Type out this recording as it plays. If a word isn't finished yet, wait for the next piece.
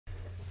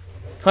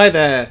Hi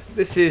there,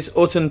 this is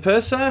Autun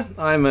Purser.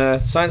 I'm a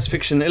science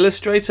fiction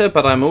illustrator,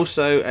 but I'm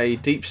also a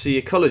deep sea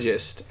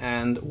ecologist,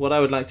 and what I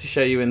would like to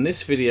show you in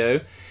this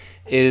video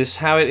is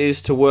how it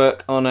is to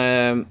work on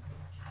an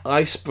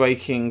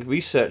ice-breaking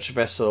research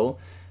vessel,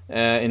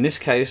 in this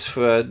case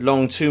for a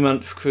long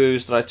 2-month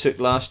cruise that I took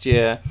last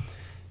year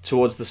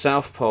towards the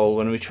South Pole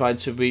when we tried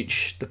to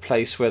reach the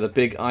place where the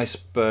big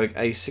iceberg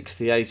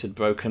A68 had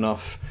broken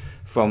off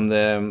from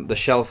the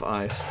shelf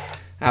ice.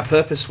 Our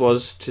purpose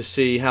was to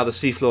see how the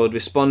seafloor had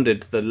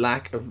responded to the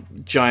lack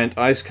of giant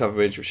ice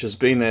coverage which has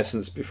been there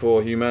since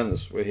before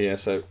humans were here.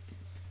 So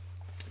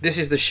this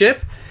is the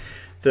ship,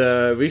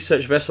 the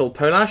research vessel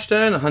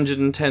Polarstern,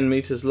 110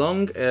 meters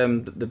long,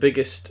 the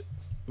biggest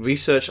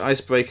research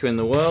icebreaker in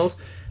the world,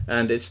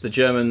 and it's the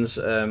Germans'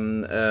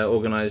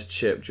 organized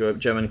ship,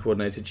 German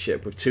coordinated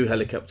ship with 2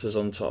 helicopters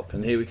on top,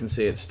 and here we can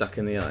see it stuck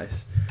in the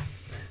ice.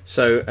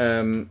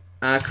 So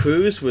our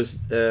cruise was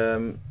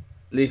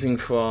leaving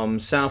from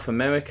South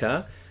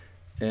America,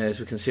 as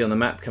we can see on the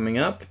map coming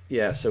up.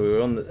 Yeah, so we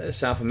were on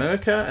South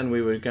America, and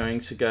we were going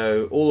to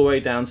go all the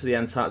way down to the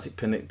Antarctic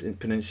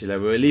Peninsula.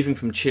 We were leaving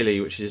from Chile,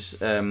 which is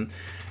and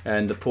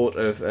the port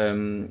of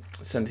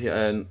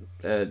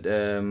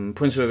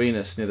Puerto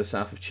Arenas, near the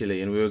south of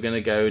Chile, and we were going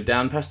to go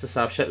down past the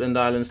South Shetland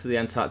Islands to the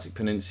Antarctic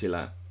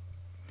Peninsula,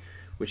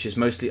 which is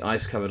mostly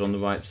ice covered on the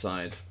right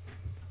side.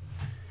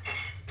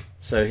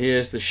 So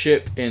here's the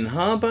ship in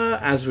harbour.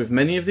 As with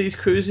many of these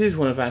cruises,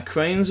 one of our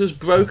cranes was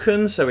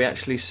broken, so we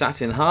actually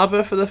sat in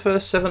harbour for the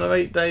first 7 or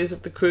 8 days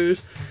of the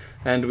cruise,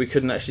 and we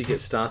couldn't actually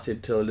get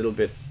started till a little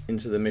bit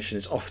into the mission.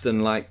 It's often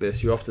like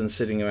this. You're often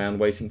sitting around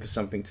waiting for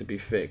something to be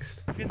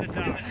fixed.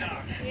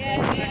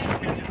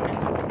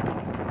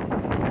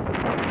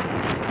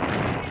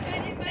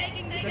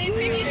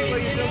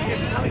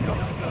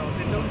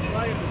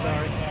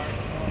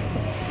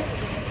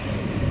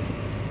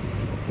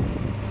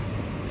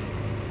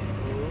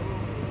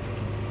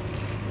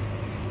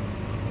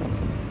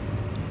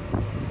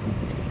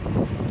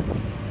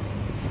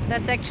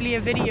 That's actually a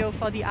video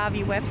for the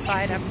RV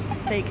website I'm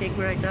taking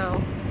right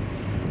now.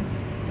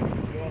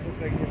 You're also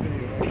taking a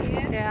video,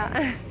 right?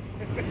 Yeah.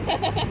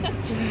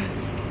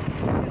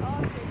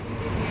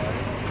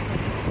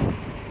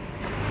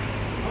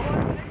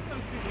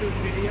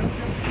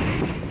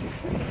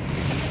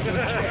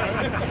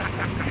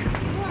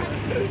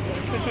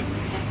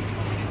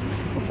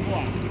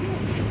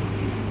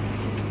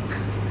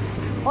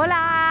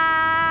 Hola!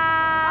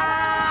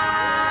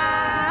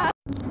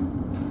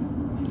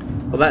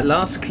 Well, that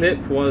last clip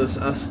was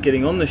us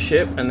getting on the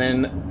ship, and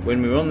then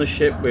when we were on the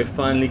ship we're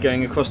finally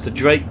going across the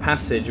Drake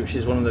Passage, which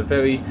is one of the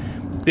very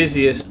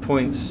busiest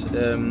points,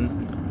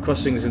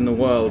 crossings in the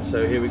world.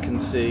 So here we can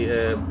see,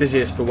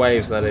 busiest for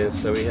waves that is,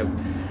 so we have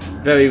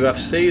very rough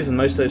seas, and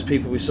most of those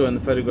people we saw in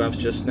the photographs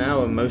just now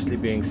are mostly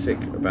being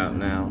sick about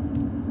now.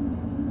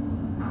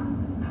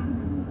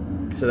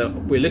 So that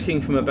we're looking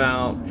from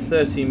about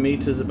 30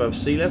 meters above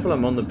sea level.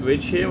 I'm on the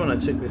bridge here when I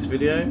took this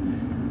video.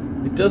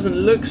 It doesn't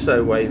look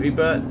so wavy,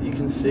 but you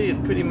can see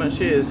it pretty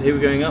much is. Here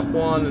we're going up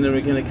one, and then we're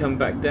going to come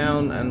back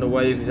down, and the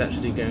wave is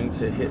actually going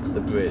to hit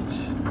the bridge.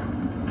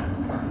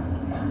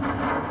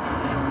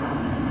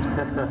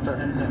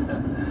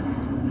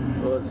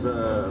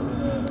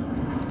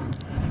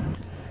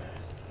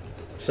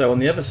 So on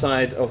the other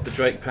side of the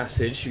Drake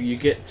Passage, you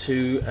get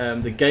to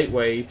the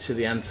gateway to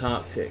the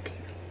Antarctic,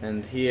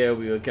 and here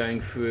we were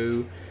going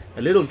through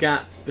a little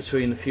gap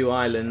between a few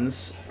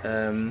islands.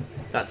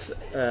 That's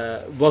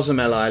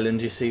Rosamel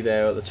Island you see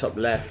there at the top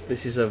left.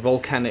 This is a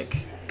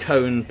volcanic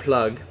cone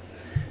plug,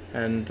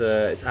 and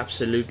it's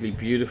absolutely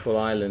beautiful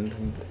island,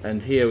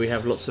 and here we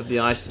have lots of the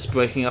ice that's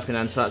breaking up in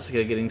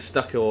Antarctica getting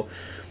stuck or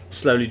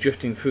slowly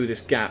drifting through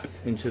this gap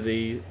into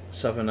the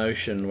Southern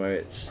Ocean, where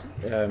it's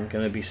going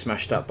to be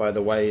smashed up by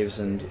the waves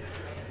and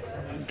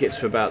get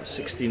to about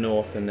 60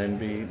 north and then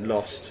be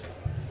lost.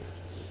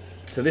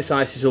 So this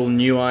ice is all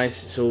new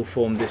ice, it's all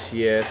formed this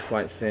year, it's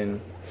quite thin.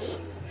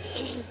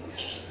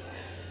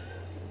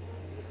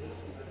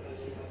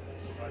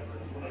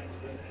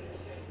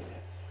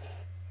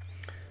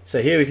 So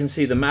here we can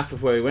see the map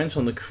of where we went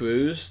on the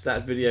cruise.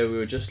 That video we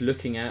were just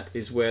looking at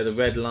is where the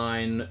red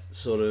line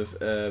sort of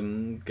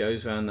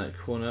goes around that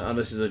corner. Oh,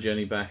 this is the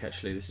journey back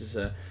actually, this is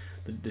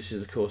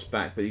the course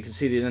back, but you can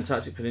see the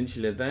Antarctic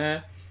Peninsula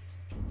there,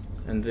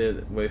 and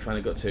where we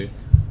finally got to.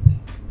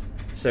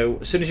 So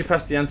as soon as you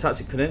pass the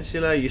Antarctic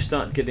Peninsula, you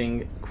start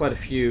getting quite a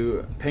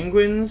few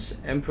penguins,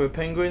 emperor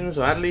penguins,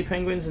 or Adelie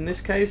penguins in this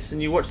case, and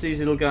you watch these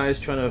little guys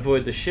trying to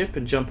avoid the ship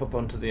and jump up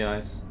onto the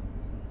ice.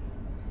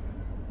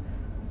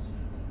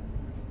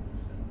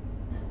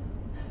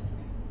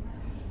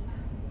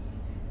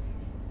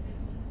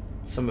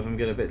 Some of them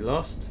get a bit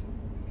lost,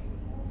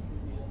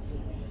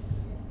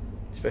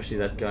 especially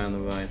that guy on the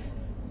right.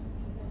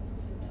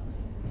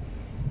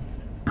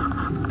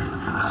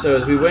 So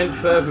as we went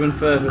further and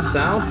further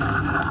south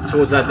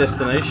towards our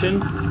destination,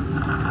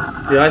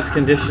 the ice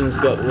conditions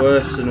got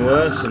worse and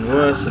worse and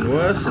worse and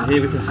worse, and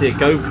here we can see a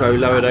GoPro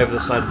lowered over the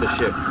side of the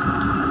ship,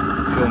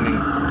 filming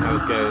how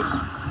it goes.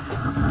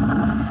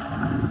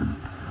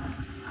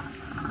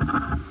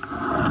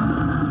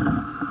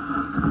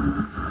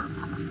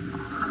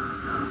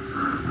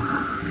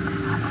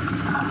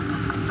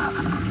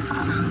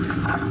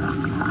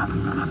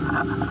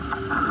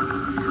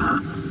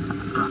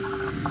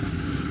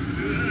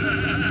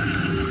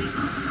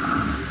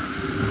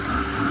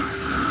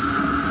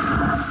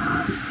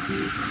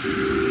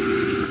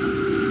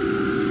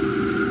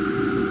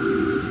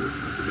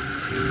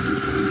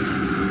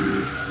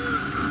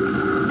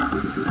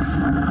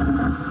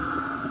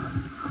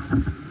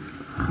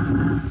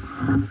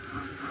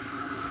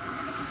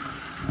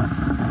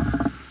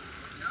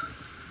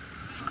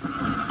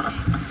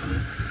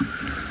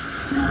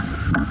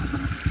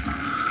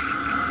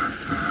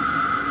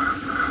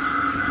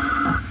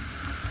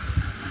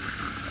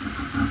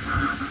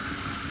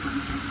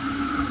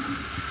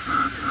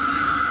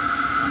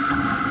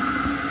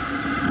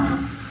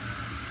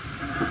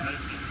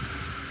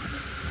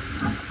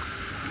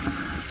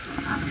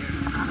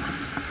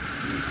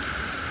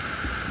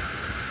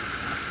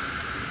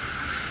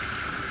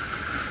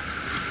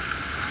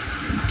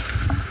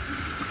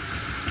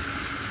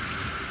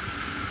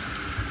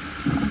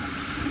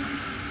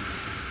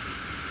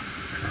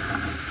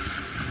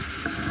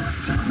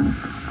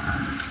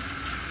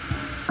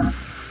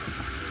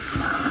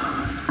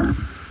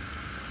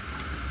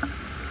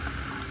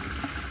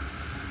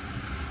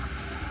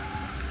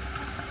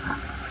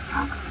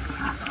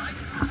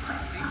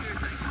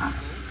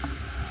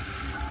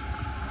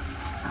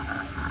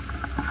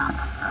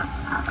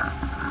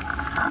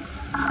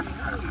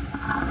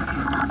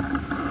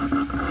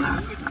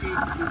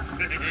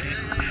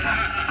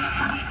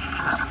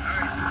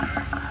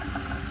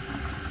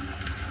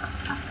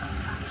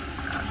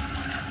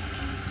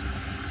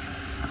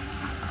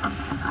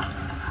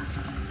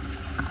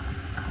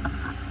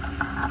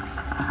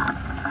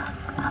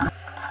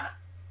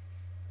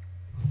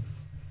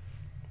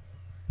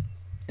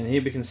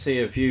 here we can see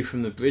a view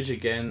from the bridge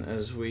again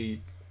as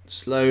we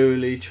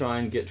slowly try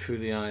and get through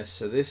the ice.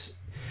 So this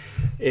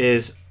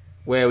is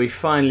where we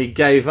finally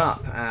gave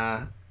up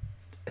our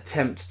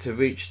attempt to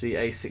reach the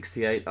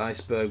A68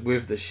 iceberg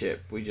with the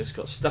ship. We just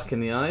got stuck in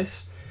the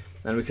ice,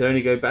 and we could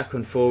only go back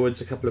and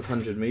forwards a couple of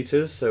 100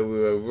 meters, so we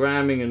were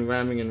ramming and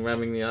ramming and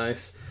ramming the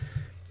ice.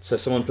 So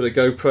someone put a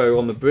GoPro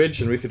on the bridge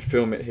and we could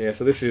film it here.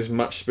 So this is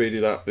much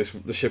speeded up.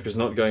 The ship is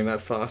not going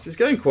that fast. It's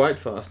going quite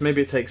fast.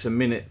 Maybe it takes a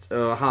minute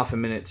or half a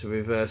minute to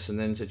reverse and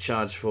then to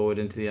charge forward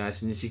into the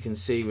ice. And as you can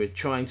see, we're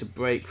trying to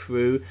break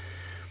through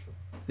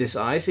this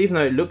ice. Even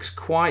though it looks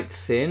quite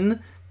thin,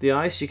 the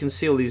ice, you can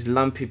see all these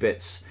lumpy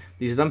bits.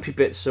 These lumpy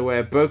bits are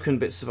where broken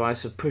bits of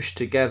ice are pushed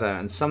together,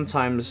 and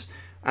sometimes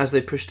as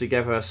they push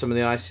together, some of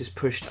the ice is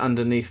pushed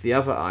underneath the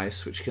other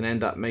ice, which can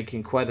end up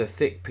making quite a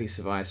thick piece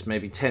of ice,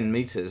 maybe 10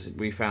 meters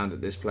we found at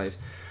this place.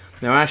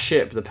 Now our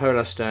ship, the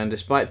Polar Stern,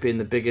 despite being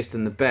the biggest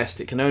and the best,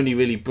 it can only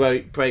really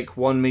break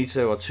 1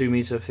 meter or 2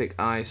 meter thick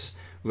ice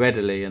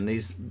readily, and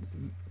these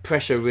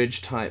pressure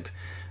ridge type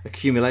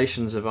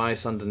accumulations of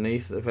ice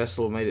underneath the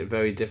vessel made it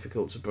very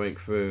difficult to break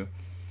through.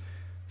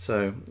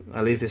 So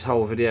I leave this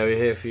whole video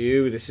here for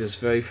you. This is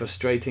very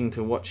frustrating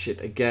to watch it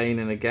again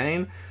and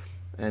again.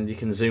 And you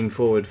can zoom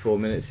forward 4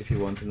 minutes if you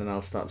want, and then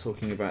I'll start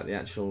talking about the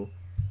actual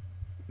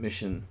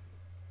mission.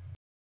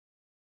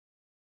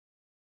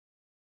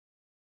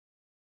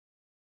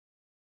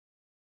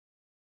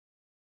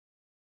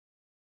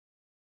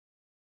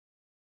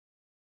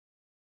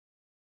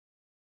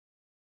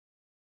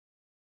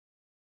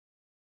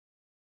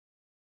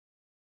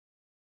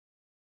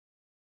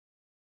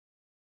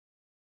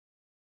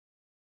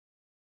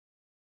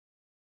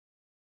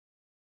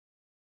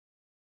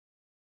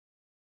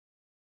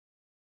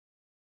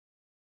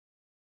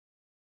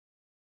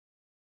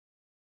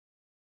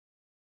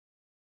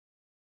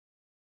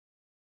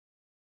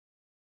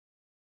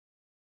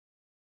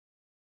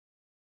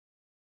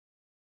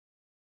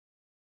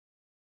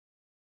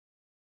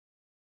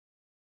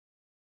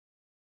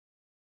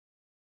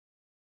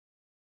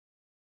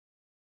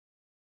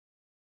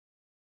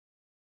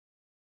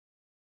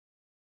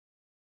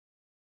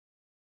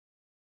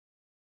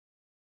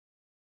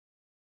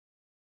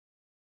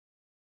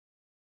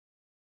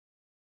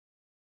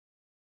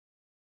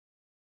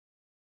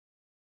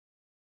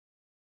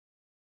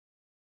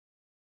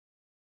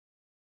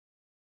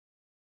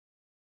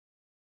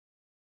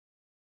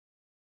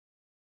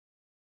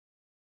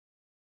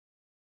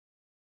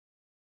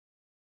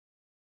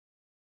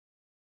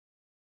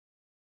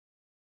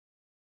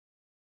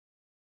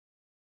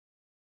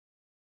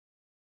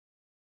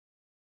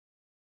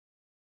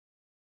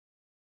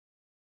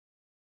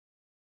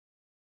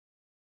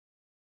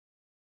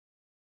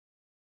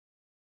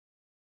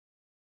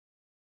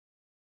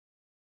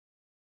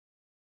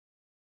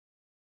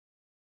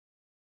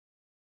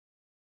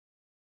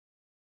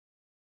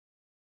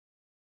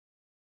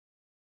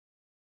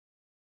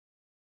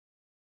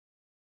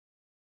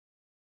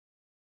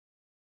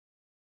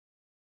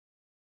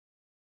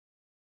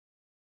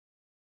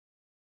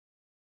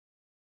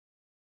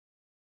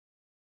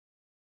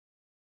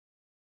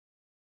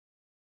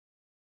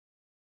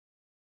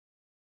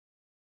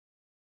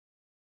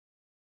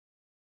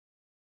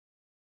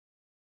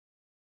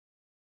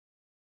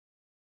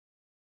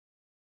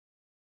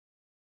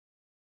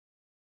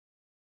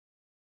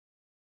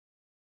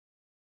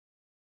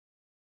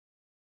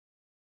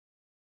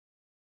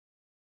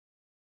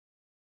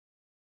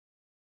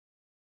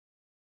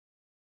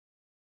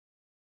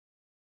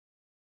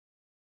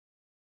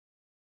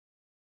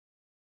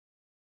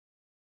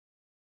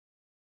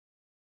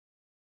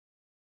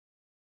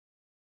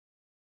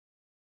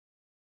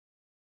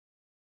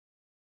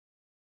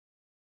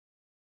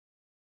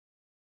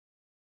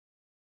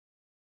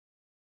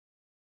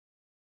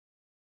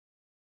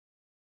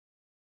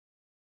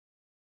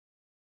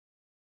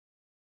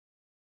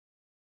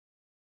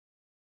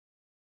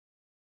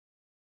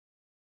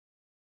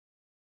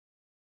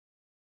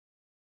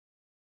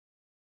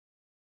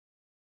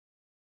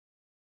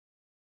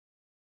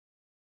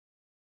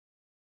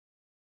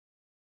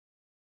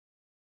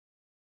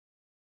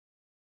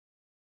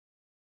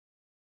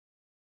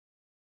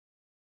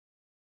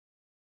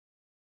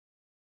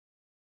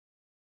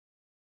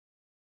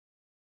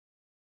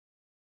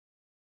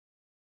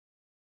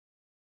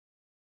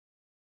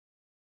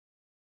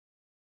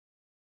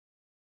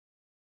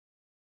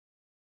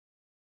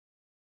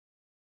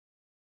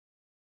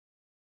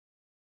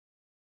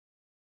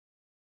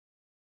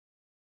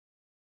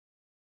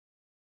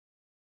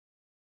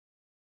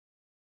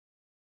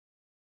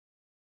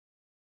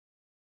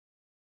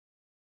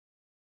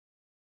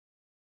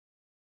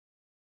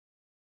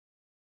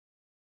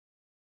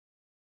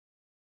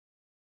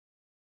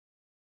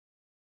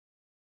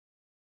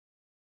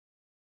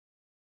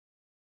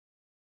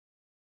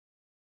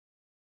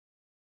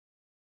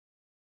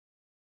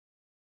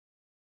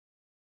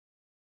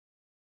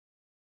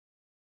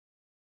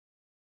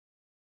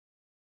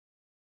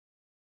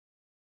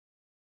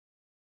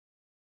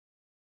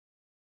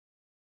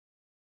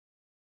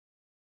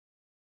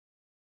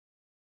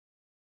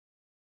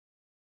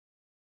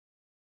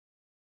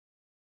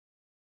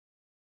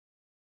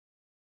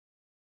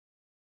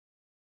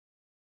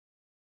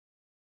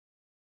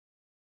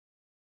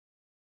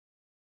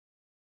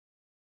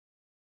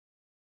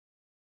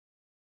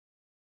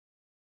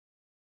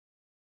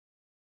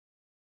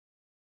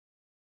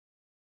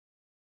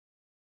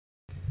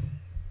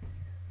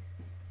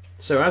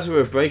 So as we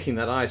were breaking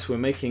that ice, we're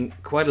making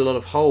quite a lot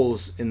of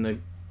holes in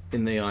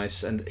the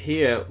ice, and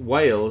here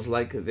whales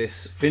like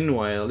this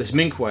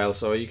minke whale,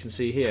 sorry, you can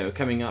see here, are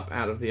coming up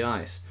out of the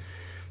ice.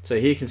 So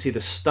here you can see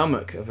the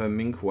stomach of a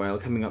minke whale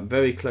coming up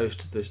very close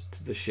to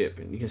the ship,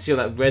 and you can see all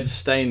that red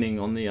staining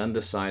on the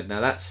underside.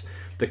 Now that's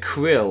the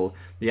krill,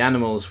 the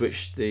animals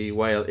which the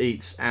whale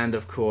eats, and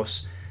of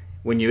course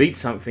when you eat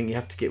something you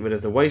have to get rid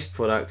of the waste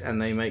product, and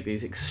they make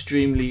these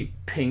extremely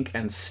pink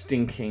and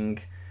stinking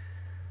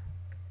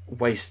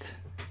waste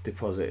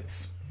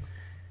deposits.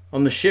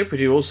 On the ship we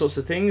do all sorts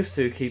of things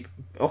to keep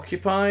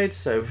occupied.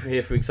 So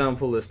here, for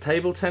example, there's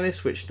table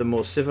tennis, which the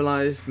more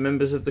civilized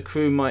members of the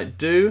crew might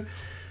do.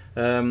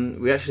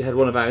 We actually had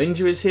one of our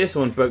injuries here.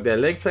 Someone broke their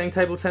leg playing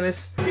table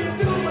tennis.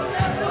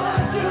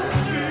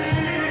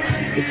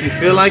 If you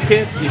feel like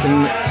it, you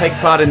can take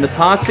part in the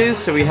parties.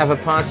 So we have a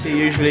party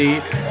usually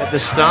at the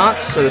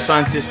start, so the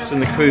scientists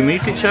and the crew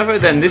meet each other.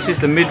 Then this is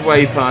the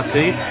midway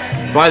party.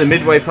 By the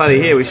midway party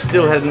here, we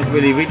still hadn't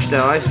really reached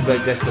our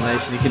iceberg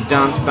destination. You can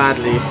dance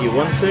badly if you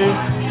want to.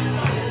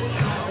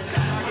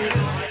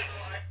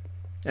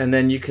 And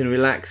then you can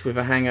relax with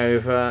a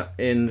hangover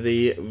in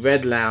the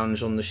red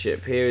lounge on the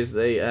ship. Here is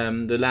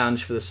the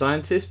lounge for the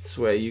scientists,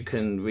 where you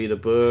can read a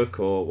book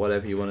or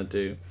whatever you want to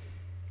do.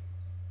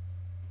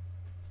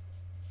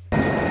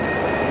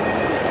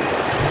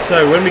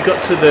 So when we got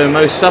to the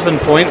most southern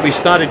point, we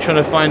started trying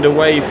to find a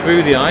way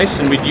through the ice,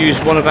 and we'd use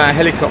one of our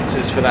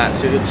helicopters for that.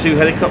 So we got 2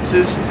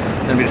 helicopters,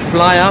 and we'd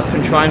fly up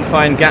and try and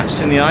find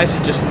gaps in the ice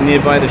just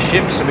nearby the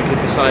ship so we could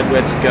decide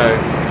where to go.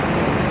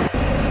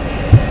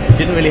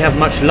 Didn't really have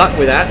much luck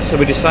with that, so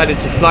we decided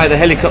to fly the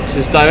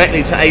helicopters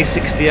directly to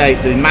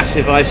A68, the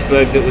massive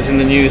iceberg that was in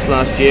the news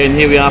last year, and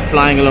here we are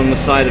flying along the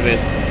side of it.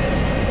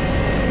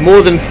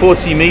 More than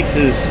 40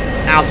 meters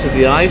out of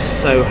the ice,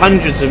 so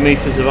hundreds of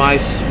meters of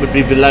ice would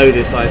be below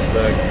this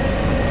iceberg.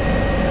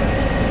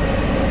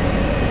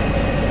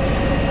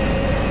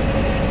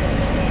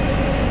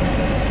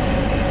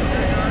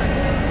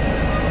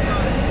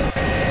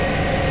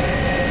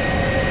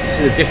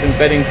 See the different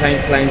bedding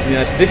planes in the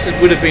ice. This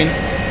would have been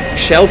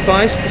shelf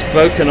ice that's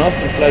broken off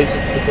and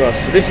floated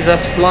across. So this is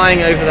us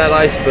flying over that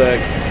iceberg,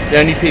 the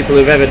only people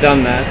who've ever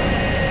done that.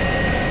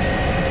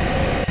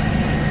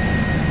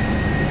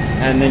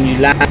 And then you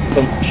land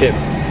on the ship.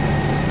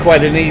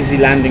 Quite an easy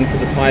landing for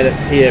the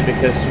pilots here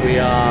because we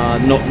are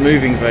not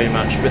moving very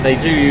much, but they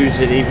do use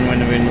it even when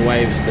they're in the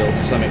waves still to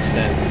some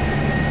extent.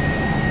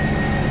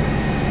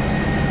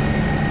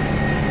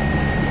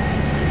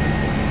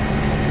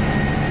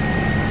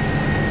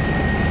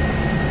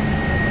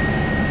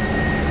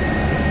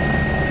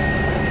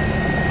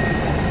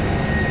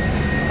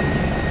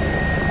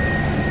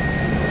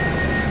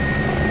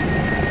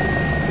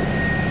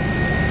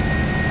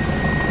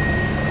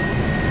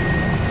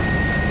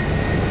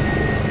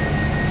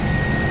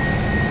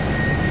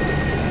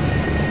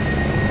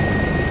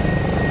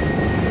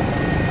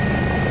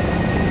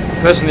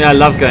 Personally, I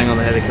love going on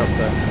the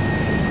helicopter.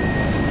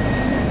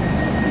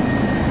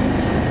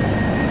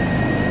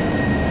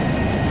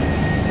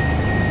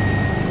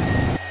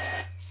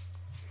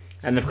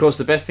 And of course,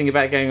 the best thing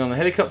about going on the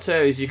helicopter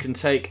is you can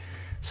take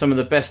some of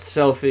the best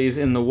selfies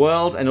in the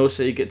world, and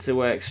also you get to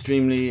wear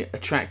extremely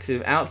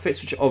attractive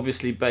outfits, which are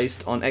obviously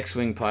based on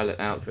X-Wing pilot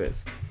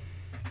outfits.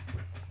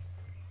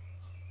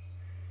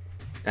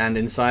 And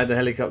inside the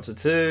helicopter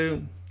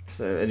too.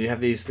 So, and you have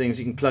these things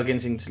you can plug in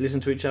to listen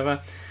to each other.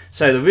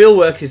 So the real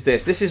work is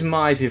this. This is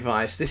my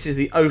device. This is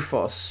the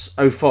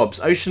OFOBS,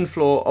 Ocean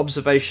Floor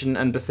Observation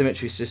and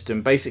Bathymetry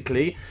System.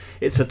 Basically,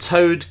 it's a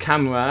towed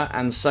camera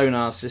and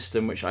sonar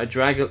system which I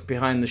drag up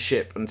behind the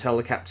ship and tell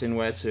the captain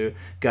where to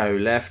go,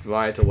 left,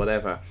 right, or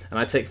whatever. And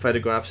I take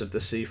photographs of the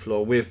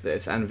seafloor with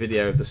this and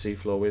video of the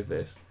seafloor with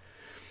this.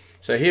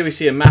 So here we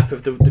see a map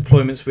of the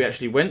deployments we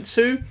actually went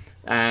to,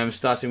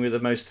 starting with the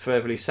most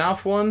furtherly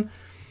south one.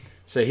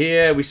 So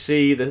here we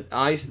see the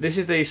ice. This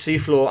is the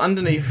seafloor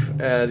underneath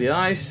the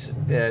ice.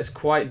 It's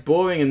quite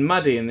boring and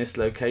muddy in this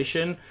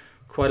location.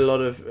 Quite a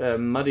lot of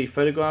muddy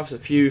photographs, a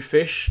few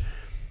fish.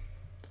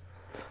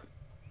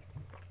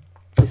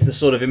 It's the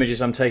sort of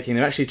images I'm taking.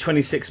 They're actually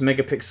 26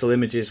 megapixel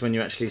images when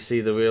you actually see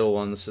the real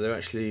ones, so they're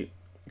actually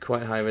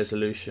quite high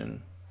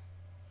resolution.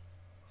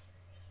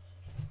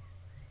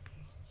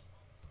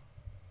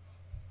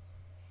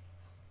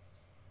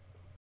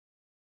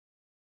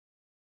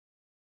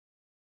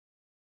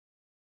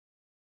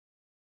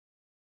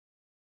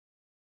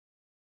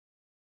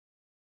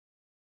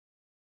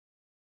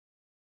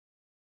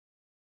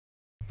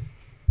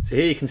 So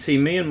here you can see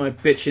me and my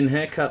bitchin'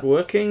 haircut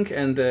working,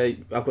 and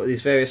I've got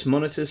these various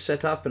monitors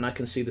set up, and I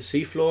can see the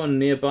seafloor, and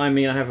nearby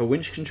me I have a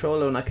winch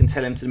controller, and I can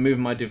tell him to move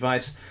my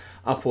device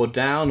up or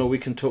down, or we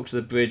can talk to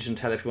the bridge and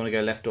tell if we want to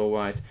go left or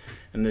right.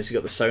 And there's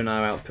got the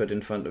sonar output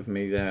in front of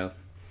me there.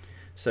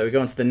 So we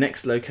go on to the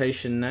next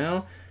location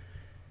now,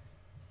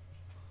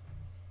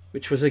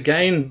 which was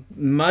again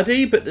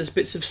muddy, but there's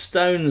bits of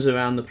stones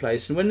around the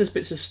place, and when there's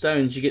bits of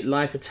stones you get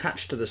life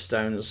attached to the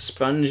stones,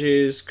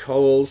 sponges,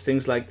 corals,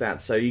 things like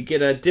that. So you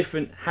get a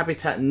different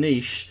habitat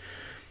niche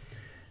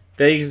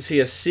There you can see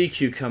a sea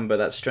cucumber,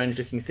 that strange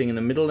looking thing in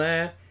the middle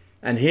there.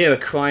 And here a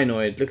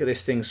crinoid. Look at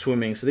this thing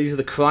swimming. So these are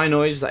the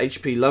crinoids that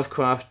H.P.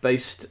 Lovecraft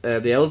based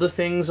the Elder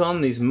Things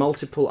on. These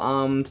multiple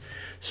armed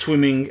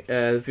swimming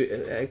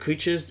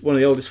creatures. One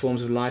of the oldest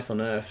forms of life on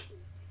Earth.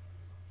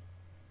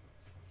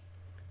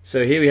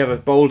 So here we have a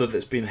boulder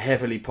that's been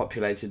heavily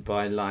populated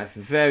by life.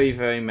 Very,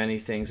 very many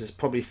things. There's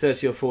probably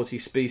 30 or 40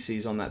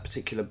 species on that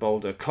particular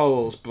boulder.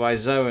 Corals,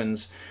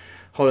 bryozoans,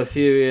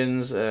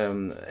 holothurians,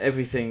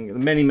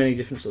 everything. Many, many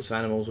different sorts of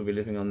animals will be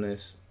living on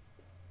this.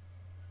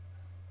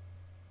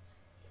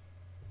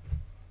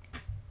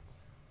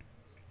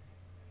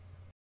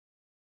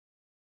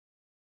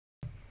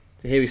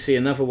 So here we see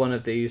another one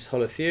of these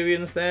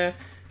holothurians there.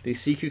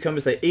 These sea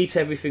cucumbers, they eat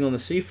everything on the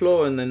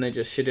seafloor and then they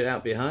just shit it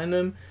out behind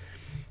them.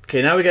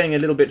 Okay, now we're going a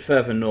little bit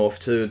further north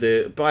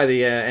to by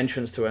the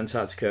entrance to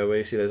Antarctica, where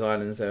you see those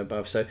islands there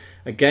above. So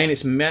again,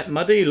 it's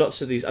muddy,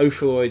 lots of these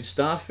ophiroid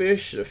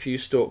starfish, a few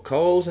stalked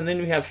corals, and then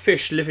we have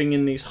fish living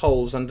in these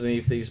holes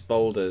underneath these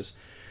boulders.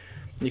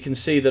 You can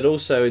see that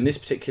also in this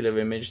particular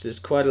image, there's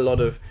quite a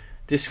lot of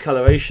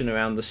discoloration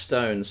around the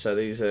stones. So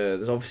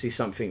there's obviously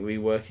something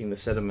reworking the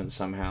sediment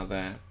somehow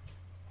there.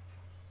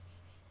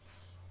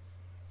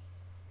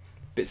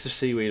 Bits of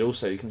seaweed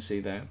also you can see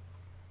there.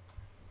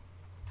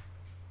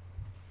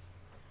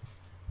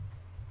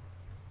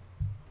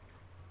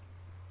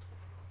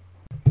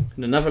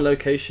 And another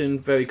location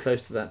very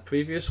close to that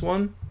previous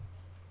one.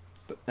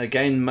 But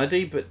again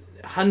muddy, but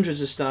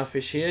hundreds of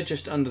starfish here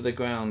just under the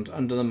ground,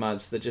 under the mud,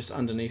 so they're just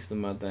underneath the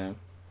mud there.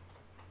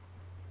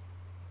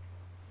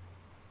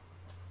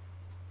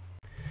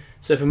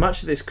 So for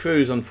much of this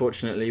cruise,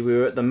 unfortunately, we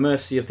were at the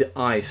mercy of the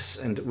ice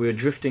and we were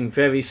drifting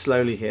very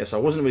slowly here. So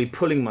I wasn't really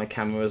pulling my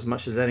camera as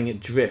much as letting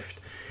it drift.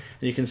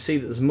 And you can see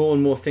that there's more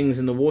and more things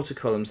in the water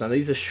columns. Now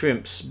these are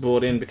shrimps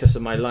brought in because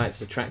of my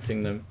lights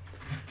attracting them.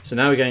 So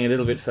now we're going a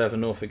little bit further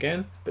north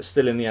again, but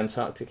still in the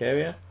Antarctic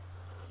area.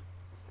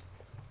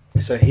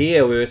 So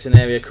here we're at an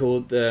area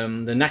called the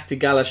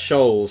Nachtigalla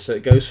Shoal. So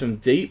it goes from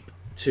deep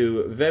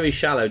to very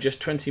shallow, just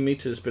 20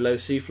 meters below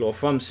seafloor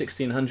from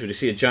 1600. You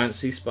see a giant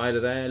sea spider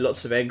there,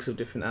 lots of eggs of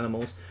different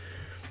animals.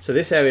 So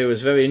this area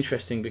was very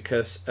interesting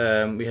because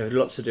we have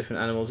lots of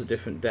different animals at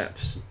different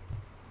depths.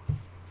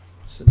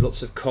 So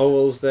lots of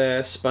corals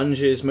there,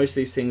 sponges. Most of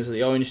these things are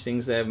the orange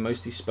things there,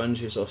 mostly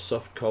sponges or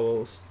soft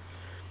corals.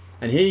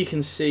 And here you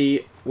can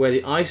see where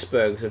the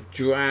icebergs have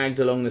dragged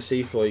along the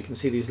seafloor. You can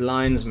see these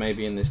lines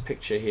maybe in this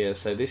picture here.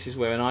 So this is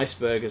where an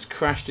iceberg has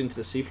crashed into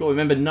the seafloor.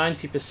 Remember,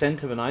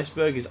 90% of an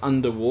iceberg is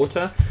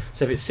underwater.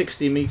 So if it's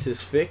 60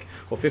 meters thick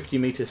or 50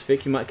 meters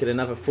thick, you might get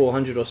another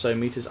 400 or so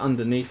meters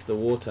underneath the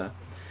water.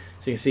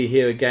 So you can see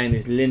here again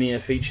these linear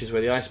features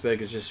where the iceberg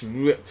has just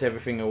ripped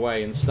everything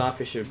away and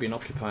starfish have been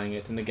occupying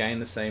it. And again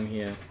the same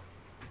here.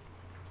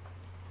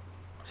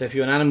 So if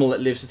you're an animal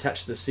that lives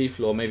attached to the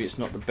seafloor, maybe it's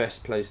not the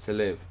best place to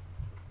live.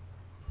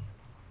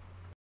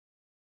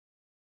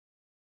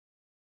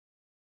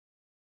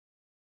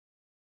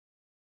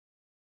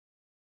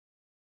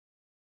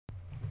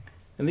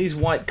 And these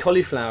white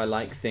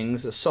cauliflower-like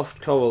things are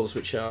soft corals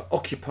which are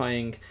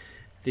occupying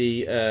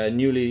the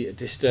newly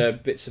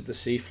disturbed bits of the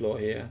seafloor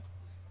here.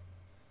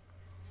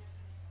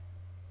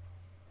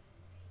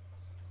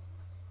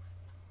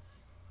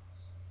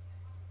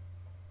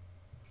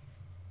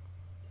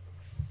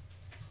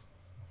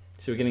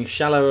 So we're getting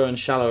shallower and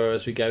shallower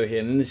as we go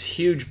here. And then there's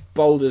huge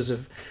boulders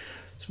of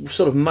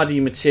sort of muddy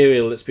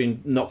material that's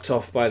been knocked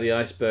off by the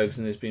icebergs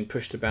and has been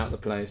pushed about the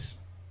place.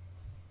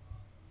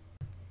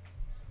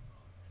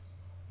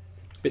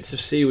 Bits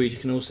of seaweed you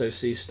can also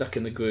see stuck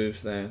in the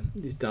grooves there.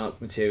 These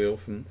dark material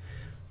from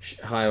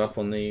higher up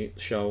on the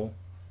shoal.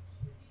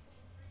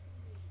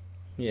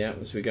 Yeah,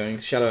 as we're going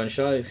shallower and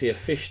shallower, you can see a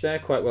fish there,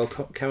 quite well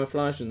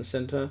camouflaged in the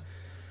centre.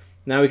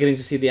 Now we're getting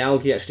to see the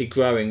algae actually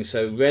growing.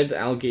 So red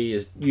algae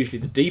is usually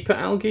the deeper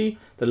algae.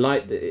 The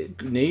light that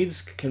it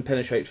needs can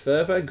penetrate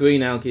further.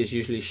 Green algae is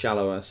usually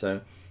shallower.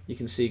 So you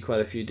can see quite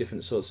a few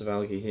different sorts of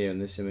algae here in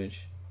this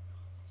image.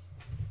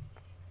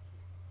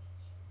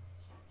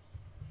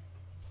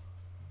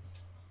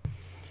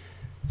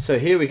 So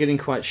here we're getting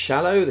quite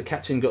shallow. The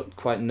captain got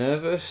quite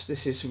nervous.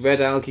 This is red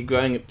algae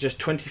growing at just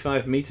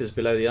 25 meters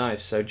below the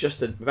ice, so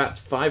just about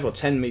 5 or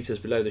 10 meters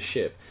below the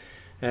ship.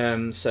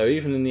 So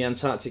even in the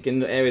Antarctic, in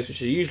the areas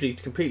which are usually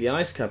completely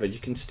ice covered, you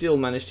can still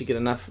manage to get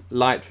enough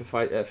light for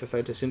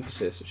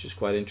photosynthesis, which is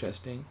quite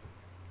interesting.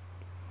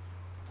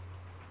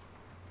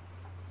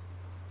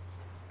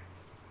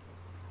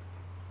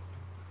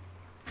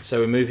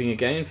 So we're moving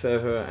again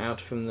further out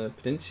from the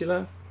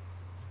peninsula.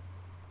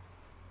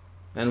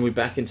 And we're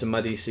back into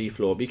muddy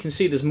seafloor. But you can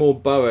see there's more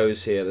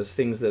burrows here. There's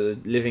things that are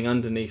living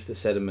underneath the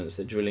sediments.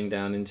 They're drilling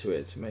down into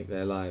it to make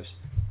their lives.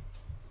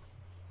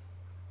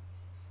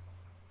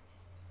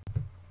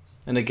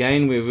 And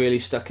again, we're really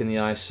stuck in the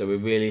ice, so we're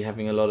really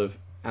having a lot of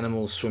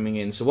animals swimming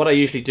in. So what I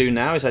usually do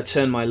now is I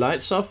turn my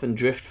lights off and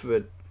drift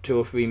for 2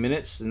 or 3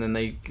 minutes, and then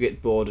they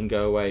get bored and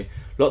go away.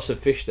 Lots of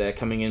fish there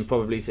coming in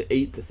probably to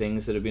eat the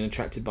things that have been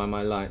attracted by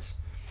my lights.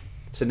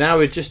 So now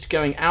we're just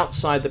going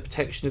outside the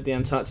protection of the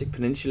Antarctic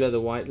Peninsula, the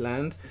white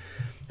land.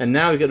 And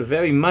now we've got a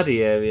very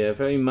muddy area,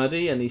 very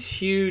muddy, and these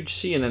huge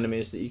sea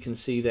anemones that you can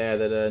see there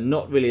that are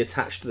not really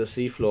attached to the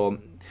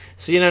seafloor.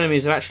 Sea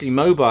anemones are actually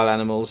mobile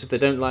animals. If they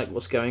don't like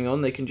what's going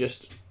on, they can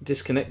just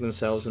disconnect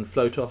themselves and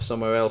float off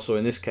somewhere else, or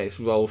in this case,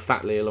 roll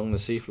fatly along the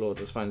seafloor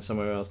to find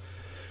somewhere else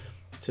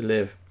to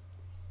live.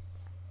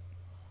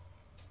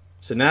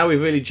 So now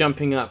we're really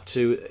jumping up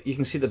to, you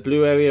can see the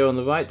blue area on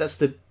the right. That's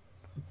the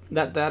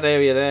that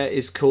area there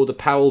is called the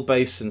Powell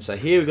Basin. So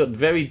here we've got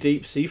very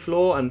deep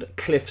seafloor and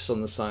cliffs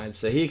on the sides.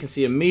 So here you can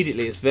see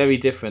immediately it's very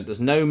different. There's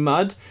no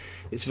mud.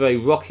 It's very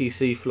rocky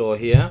seafloor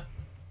here.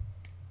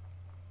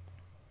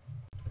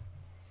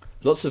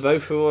 Lots of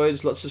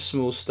ophiroids, lots of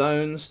small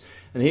stones.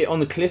 And here on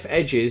the cliff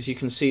edges you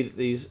can see that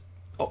these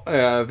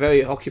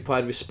very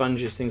occupied with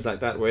sponges, things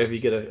like that. Wherever you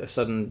get a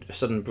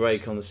sudden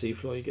break on the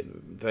seafloor, you get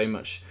very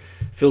much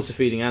filter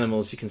feeding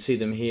animals. You can see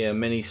them here,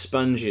 many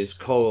sponges,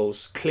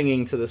 corals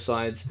clinging to the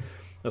sides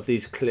of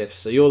these cliffs.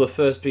 So you're the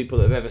first people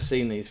that have ever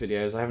seen these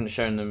videos. I haven't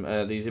shown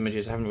them these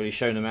images. I haven't really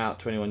shown them out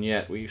to anyone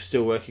yet. We're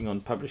still working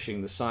on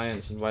publishing the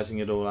science and writing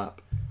it all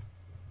up.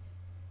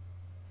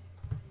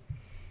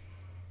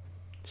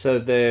 So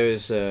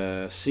there's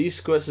sea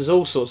squirts. There's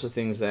all sorts of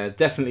things there.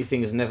 Definitely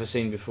things never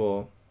seen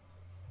before.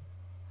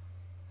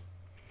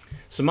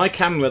 So my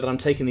camera that I'm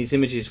taking these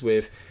images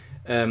with,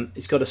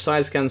 it's got a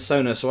side scan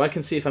sonar, so I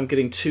can see if I'm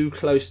getting too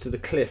close to the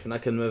cliff, and I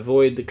can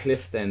avoid the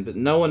cliff then. But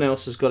no one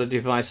else has got a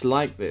device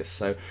like this,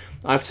 so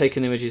I've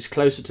taken images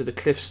closer to the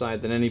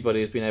cliffside than anybody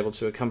has been able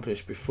to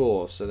accomplish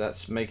before. So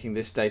that's making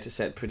this data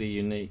set pretty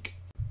unique.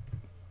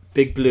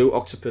 Big blue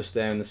octopus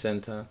there in the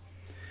center.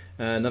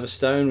 Another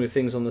stone with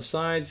things on the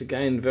sides.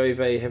 Again, very,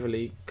 very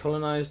heavily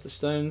colonized, the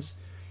stones.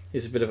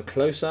 Here's a bit of a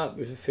close-up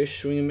with a fish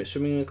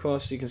swimming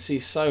across. You can see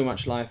so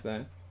much life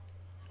there.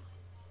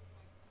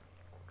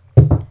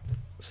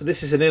 So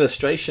this is an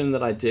illustration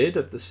that I did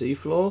of the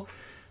seafloor.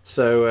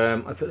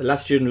 So I put the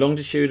latitude and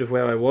longitude of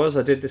where I was.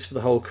 I did this for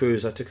the whole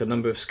cruise. I took a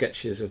number of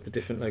sketches of the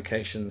different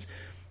locations.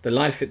 The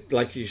life,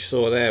 like you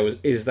saw there,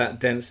 is that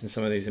dense in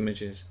some of these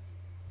images.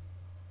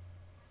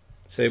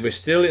 So we're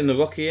still in the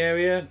rocky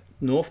area,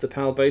 north, the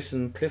Powell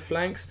Basin cliff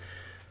flanks.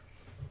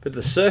 But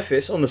the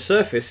surface, on the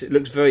surface, it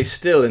looks very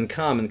still and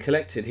calm and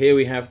collected. Here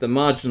we have the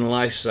marginal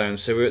ice zone.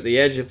 So we're at the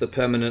edge of the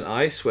permanent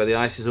ice, where the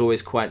ice is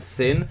always quite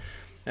thin.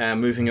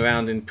 Moving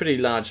around in pretty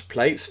large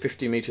plates,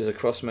 50 meters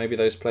across maybe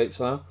those plates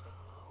are.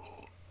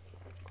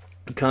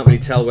 You can't really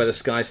tell where the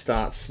sky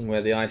starts and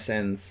where the ice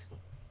ends.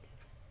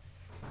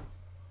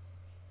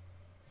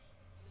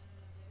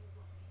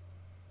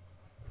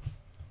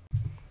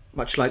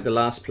 Much like the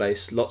last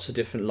place, lots of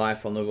different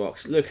life on the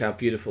rocks. Look how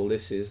beautiful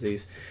this is.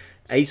 These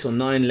 8 or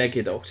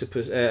 9-legged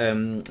octopus,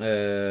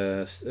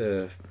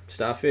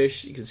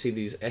 starfish. You can see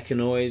these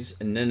echinoids,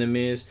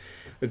 anemones.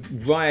 A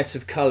riot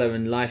of colour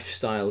and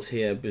lifestyles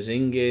here.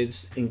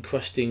 Bazingids,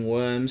 encrusting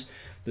worms.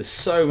 There's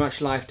so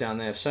much life down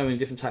there, so many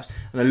different types,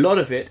 and a lot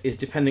of it is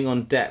depending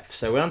on depth.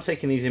 So when I'm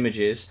taking these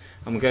images,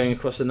 I'm going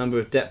across a number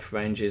of depth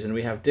ranges, and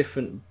we have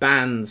different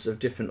bands of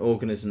different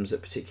organisms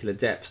at particular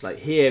depths. Like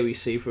here we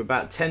see for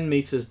about 10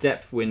 meters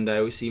depth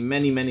window, we see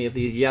many of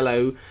these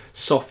yellow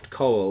soft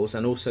corals,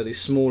 and also these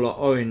smaller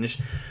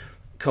orange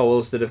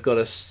corals that have got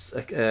a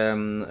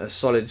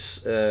solid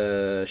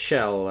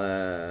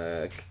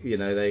shell, you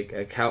know,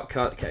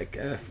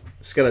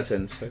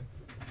 skeleton. So,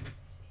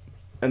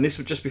 and this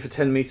would just be for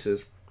 10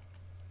 meters.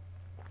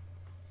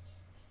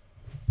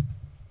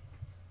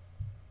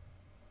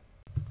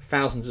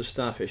 Thousands of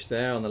starfish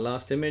there on the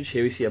last image.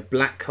 Here we see a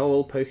black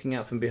coral poking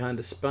out from behind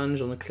a sponge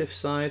on the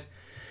cliffside.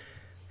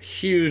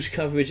 Huge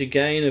coverage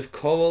again of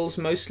corals,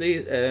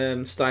 mostly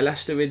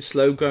stylasterid,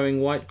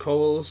 slow-growing white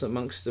corals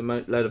amongst a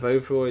load of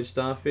ophiroid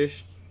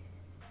starfish.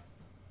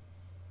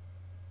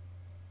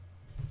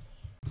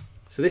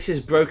 So this is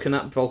broken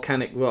up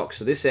volcanic rock.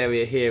 So this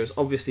area here is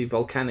obviously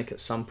volcanic at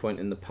some point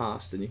in the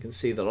past, and you can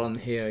see that on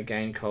here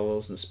again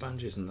corals and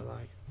sponges and the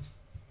like.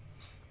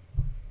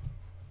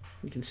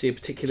 You can see a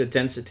particular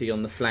density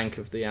on the flank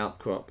of the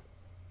outcrop.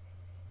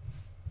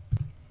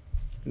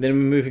 And then we're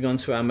moving on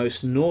to our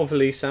most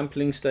northerly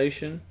sampling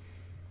station.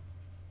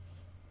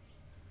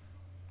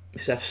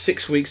 It's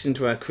 6 weeks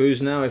into our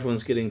cruise now.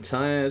 Everyone's getting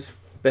tired.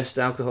 Best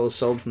alcohol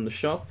sold from the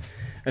shop.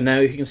 And now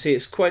you can see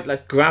it's quite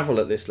like gravel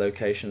at this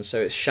location.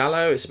 So it's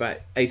shallow. It's about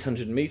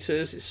 800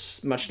 meters.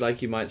 It's much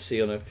like you might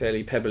see on a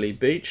fairly pebbly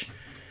beach.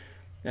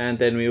 And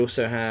then we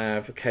also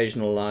have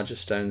occasional larger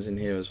stones in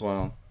here as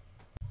well.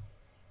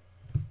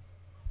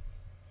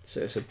 So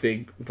it's a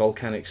big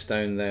volcanic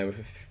stone there with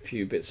a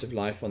few bits of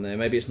life on there.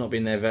 Maybe it's not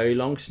been there very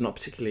long, because it's not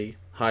particularly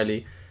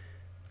highly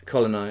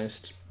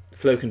colonized.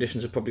 Flow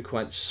conditions are probably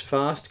quite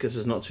fast because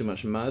there's not too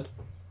much mud.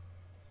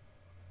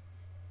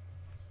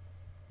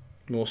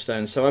 More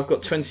stones. So I've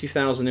got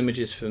 20,000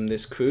 images from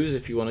this cruise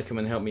if you want to come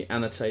and help me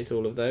annotate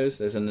all of those.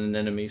 There's an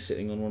anemone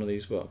sitting on one of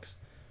these rocks.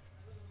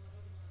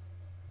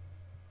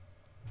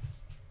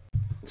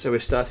 So we're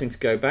starting to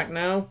go back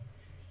now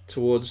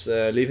towards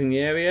leaving the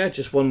area.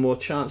 Just one more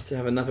chance to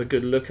have another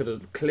good look at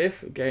a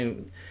cliff.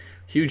 Again,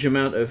 Huge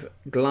amount of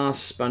glass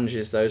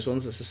sponges, those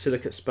ones. That's a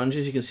silicate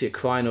sponges. You can see a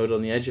crinoid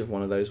on the edge of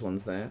one of those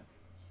ones there.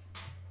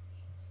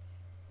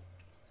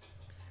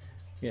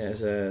 Yeah,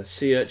 there's a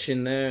sea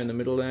urchin there in the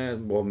middle there.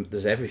 Well,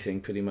 there's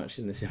everything pretty much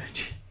in this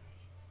image.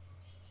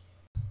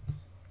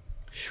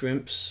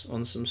 Shrimps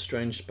on some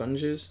strange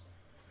sponges.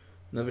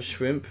 Another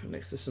shrimp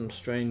next to some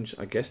strange,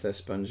 I guess they're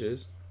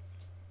sponges.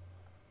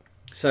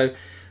 So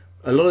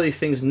a lot of these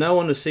things no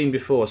one has seen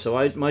before.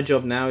 So my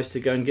job now is to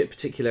go and get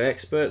particular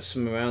experts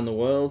from around the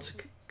world to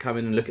come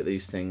in and look at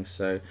these things.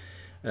 So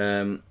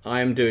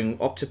I am doing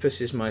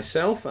octopuses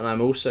myself, and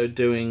I'm also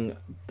doing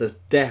the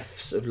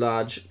deaths of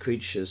large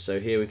creatures. So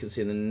here we can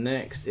see in the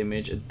next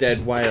image a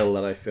dead whale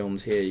that I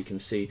filmed here. You can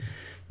see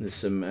there's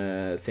some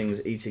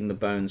things eating the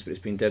bones, but it's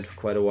been dead for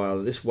quite a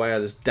while. This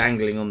whale is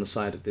dangling on the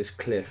side of this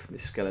cliff,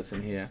 this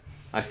skeleton here.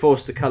 I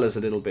forced the colours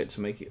a little bit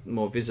to make it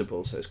more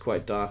visible, so it's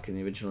quite dark in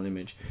the original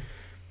image.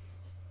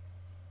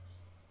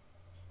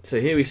 So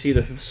here we see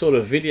the sort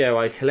of video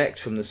I collect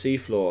from the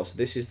seafloor. So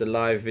this is the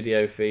live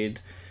video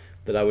feed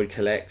that I would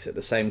collect at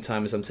the same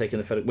time as I'm taking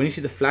the photo. When you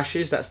see the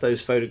flashes, that's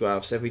those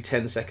photographs. Every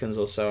 10 seconds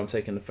or so I'm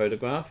taking a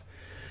photograph,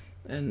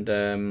 and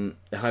a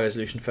high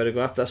resolution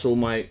photograph. That's all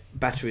my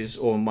batteries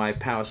or my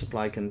power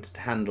supply can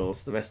handle.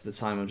 So the rest of the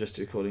time I'm just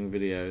recording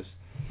videos.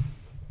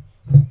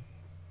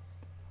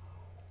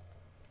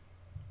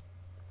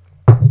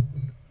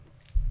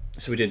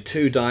 So we did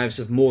 2 dives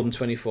of more than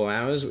 24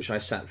 hours, which I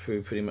sat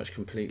through pretty much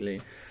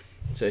completely.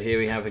 So here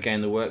we have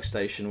again the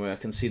workstation where I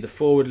can see the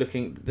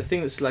forward-looking. The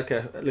thing that's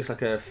looks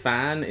like a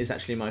fan is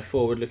actually my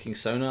forward-looking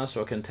sonar,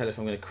 so I can tell if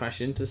I'm going to crash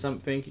into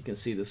something. You can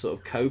see the sort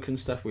of coke and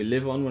stuff we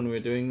live on when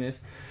we're doing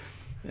this.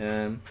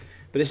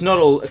 But it's not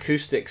all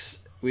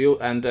acoustics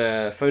and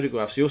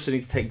photographs. You also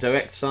need to take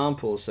direct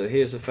samples. So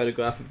here's a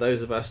photograph of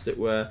those of us that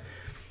were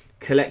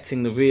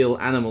collecting the real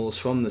animals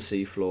from the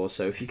seafloor.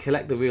 So if you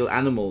collect the real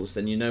animals,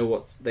 then you know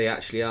what they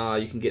actually are.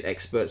 You can get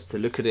experts to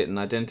look at it and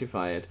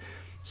identify it.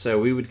 So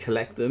we would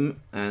collect them,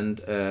 and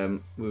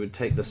we would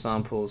take the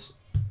samples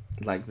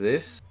like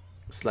this.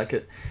 It's like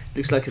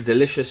looks like a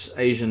delicious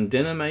Asian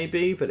dinner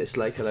maybe, but it's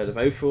like a load of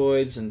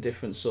ophioids and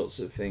different sorts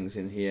of things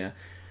in here.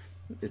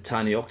 The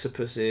tiny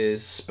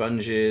octopuses,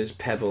 sponges,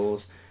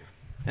 pebbles,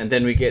 and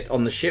then we get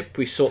on the ship,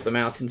 we sort them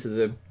out into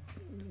the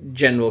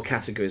general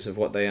categories of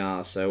what they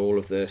are. So all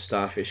of the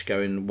starfish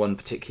go in one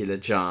particular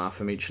jar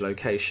from each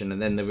location,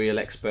 and then the real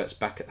experts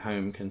back at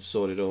home can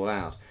sort it all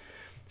out.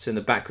 So in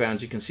the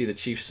background you can see the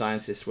chief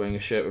scientist wearing a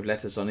shirt with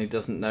letters on. He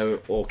doesn't know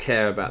or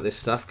care about this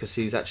stuff because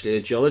he's actually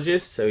a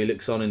geologist, so he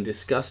looks on in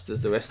disgust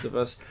as the rest of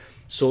us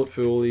sort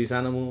through all these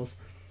animals.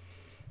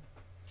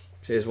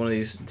 So here's one of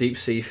these deep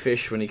sea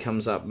fish. When he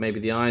comes up, maybe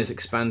the eyes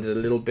expanded a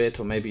little bit,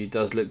 or maybe he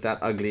does look that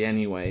ugly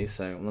anyway,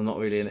 so I'm not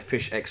really a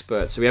fish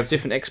expert. So we have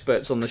different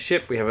experts on the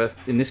ship. We have,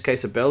 in this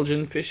case, a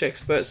Belgian fish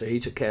expert, so he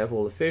took care of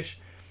all the fish.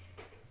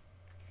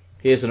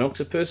 Here's an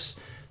octopus.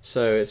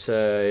 So it's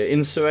a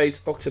inserate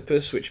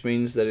octopus, which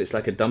means that it's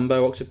like a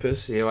Dumbo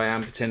octopus. Here I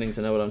am pretending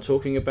to know what I'm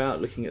talking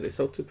about, looking at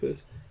this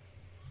octopus.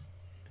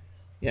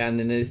 Yeah, and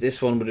then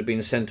this one would have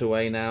been sent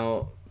away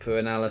now for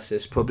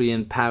analysis, probably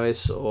in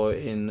Paris or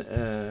in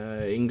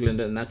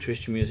England at the Natural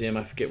History Museum.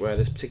 I forget where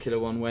this particular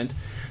one went.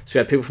 So we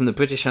had people from the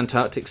British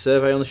Antarctic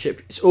Survey on the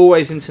ship. It's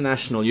always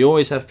international. You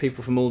always have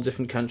people from all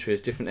different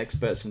countries, different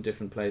experts from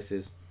different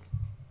places.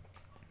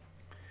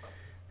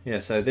 Yeah,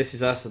 so this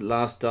is us at the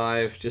last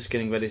dive, just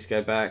getting ready to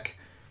go back.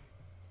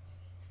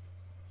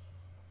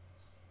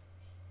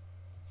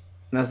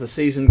 And as the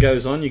season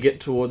goes on, you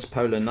get towards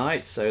polar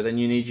night, so then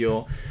you need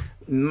your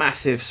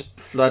massive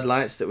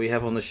floodlights that we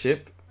have on the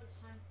ship.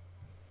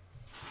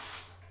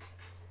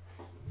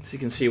 So you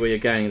can see where you're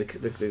going.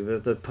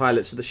 The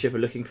pilots of the ship are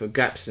looking for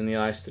gaps in the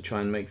ice to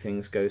try and make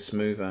things go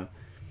smoother.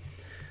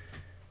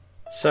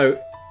 So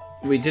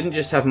we didn't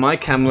just have my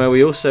camera,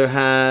 we also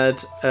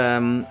had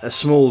a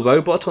small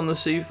robot on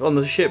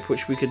the ship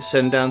which we could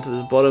send down to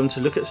the bottom to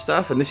look at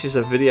stuff, and this is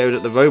a video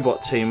that the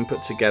robot team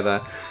put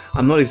together.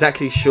 I'm not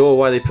exactly sure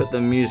why they put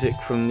the music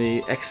from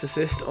The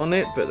Exorcist on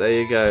it, but there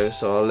you go.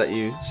 So I'll let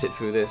you sit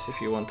through this if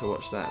you want to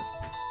watch that.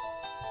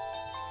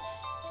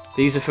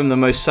 These are from the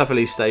most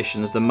southerly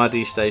stations, the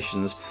muddy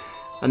stations,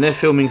 and they're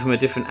filming from a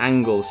different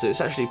angle, so it's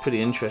actually pretty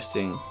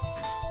interesting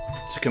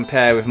to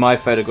compare with my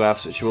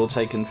photographs, which are all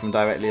taken from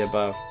directly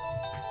above.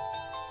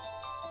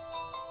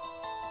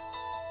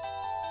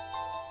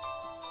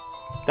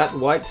 That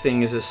white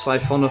thing is a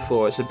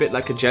siphonophore. It's a bit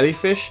like a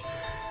jellyfish,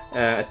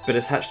 but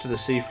attached to the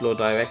seafloor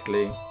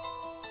directly.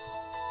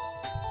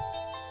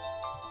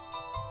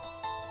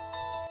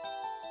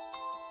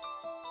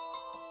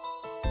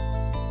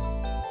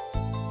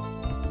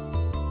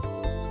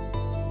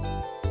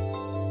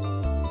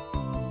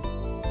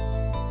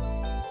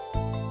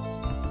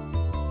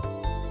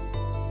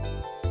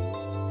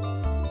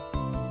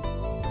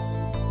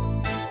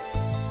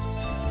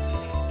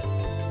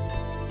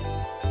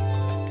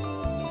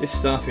 This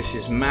starfish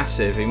is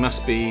massive. He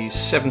must be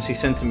 70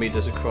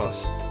 centimeters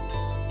across.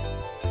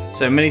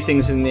 So many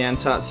things in the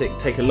Antarctic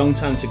take a long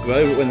time to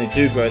grow, but when they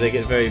do grow, they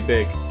get very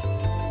big.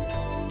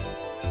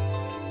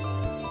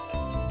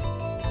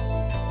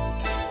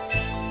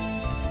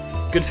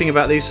 Good thing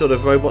about these sort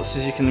of robots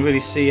is you can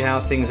really see how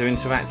things are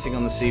interacting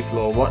on the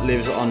seafloor. What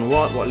lives on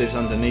what lives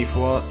underneath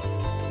what.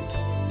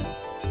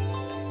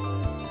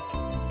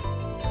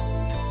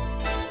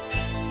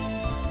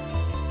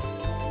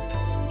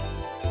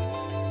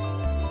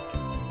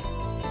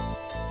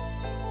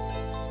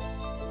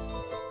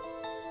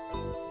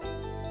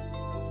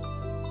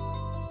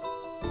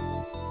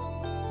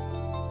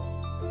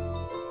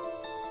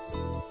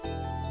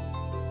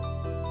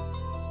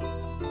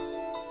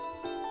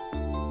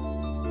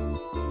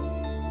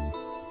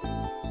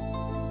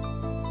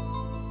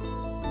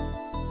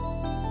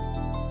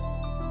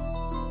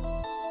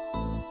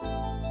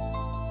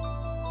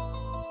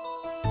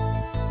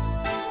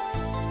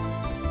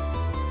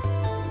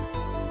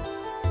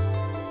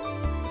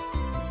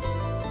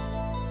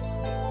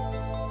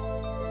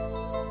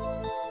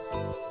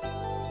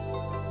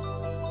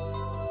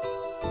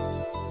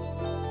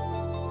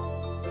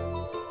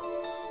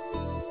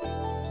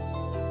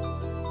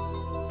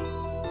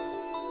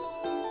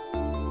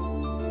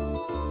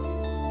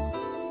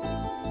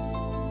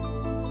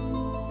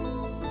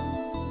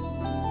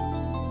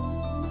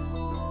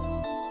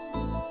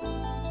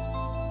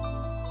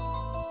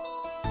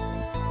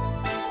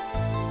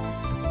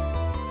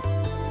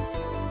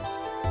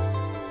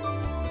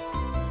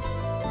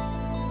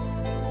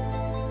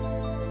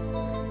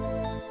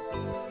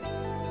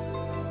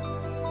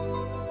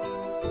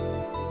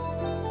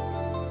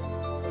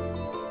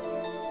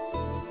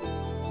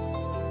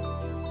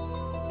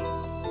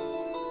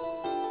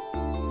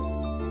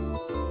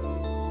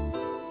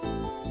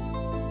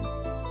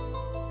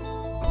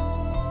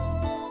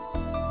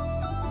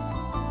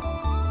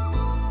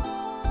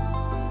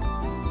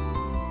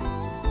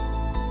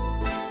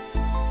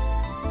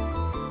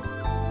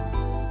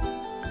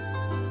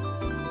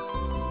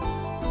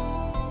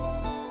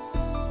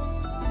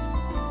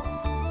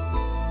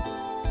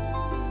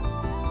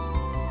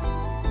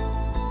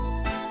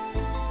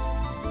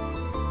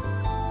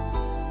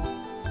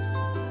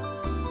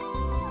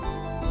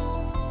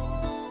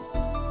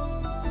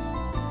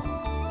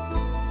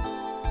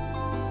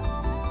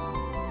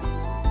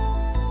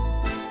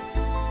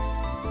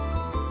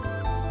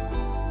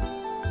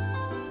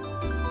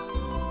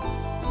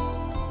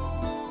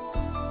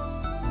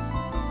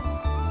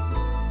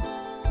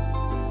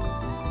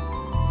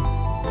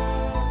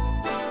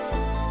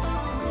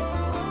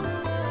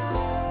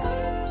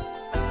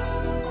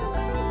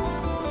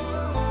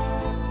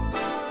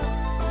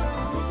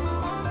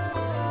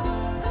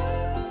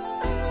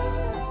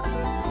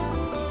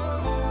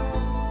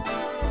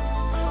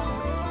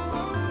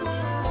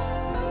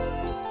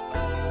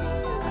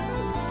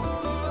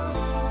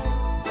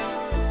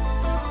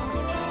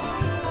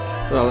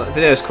 Well, the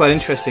video is quite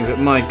interesting, but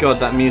my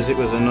god, that music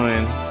was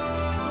annoying.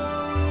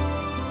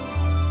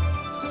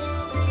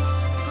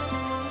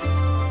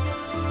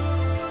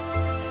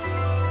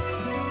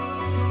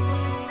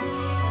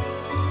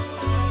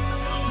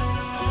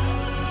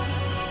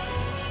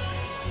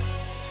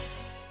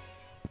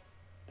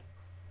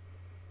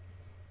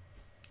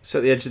 So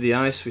at the edge of the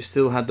ice, we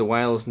still had the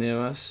whales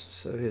near us,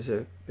 so here's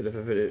a bit of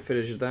a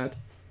footage of that.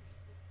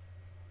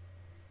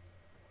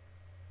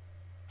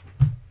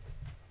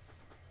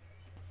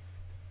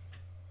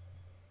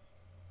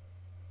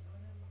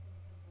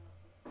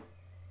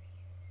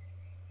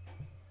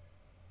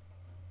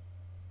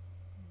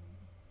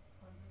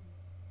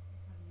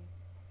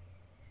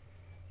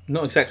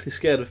 Not exactly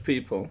scared of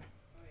people.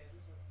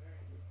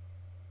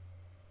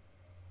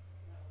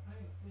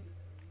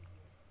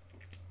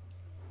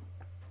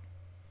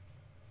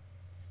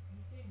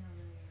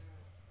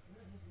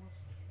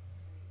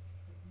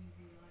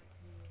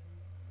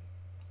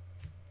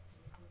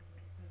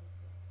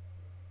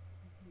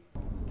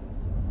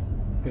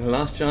 Your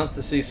last chance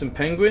to see some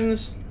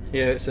penguins.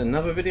 Here it's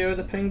another video of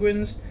the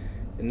penguins.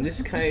 In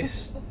this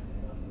case,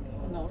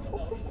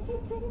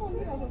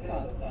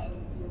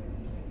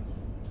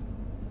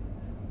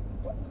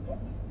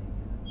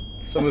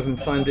 some of them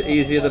find it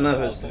easier than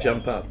others to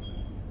jump up.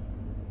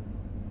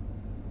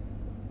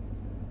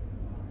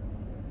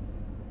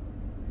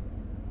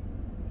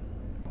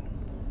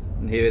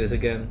 And here it is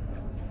again.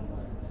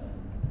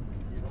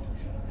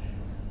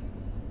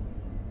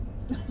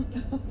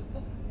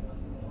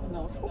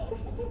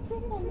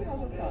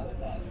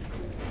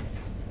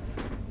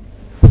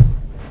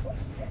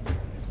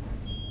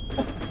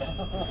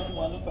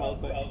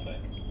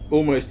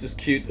 Almost as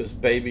cute as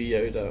Baby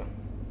Yoda.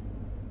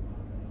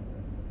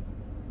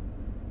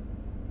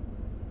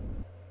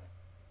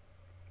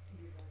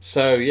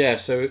 So yeah,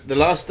 so the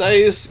last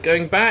day is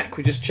going back.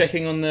 We're just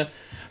checking on the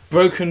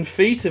broken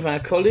feet of our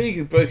colleague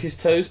who broke his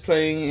toes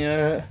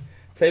playing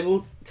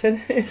table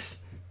tennis.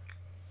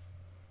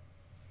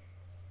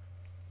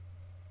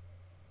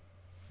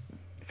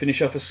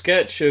 Finish off a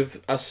sketch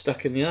of us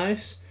stuck in the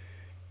ice,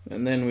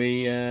 and then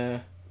we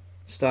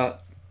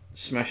start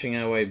smashing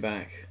our way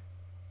back.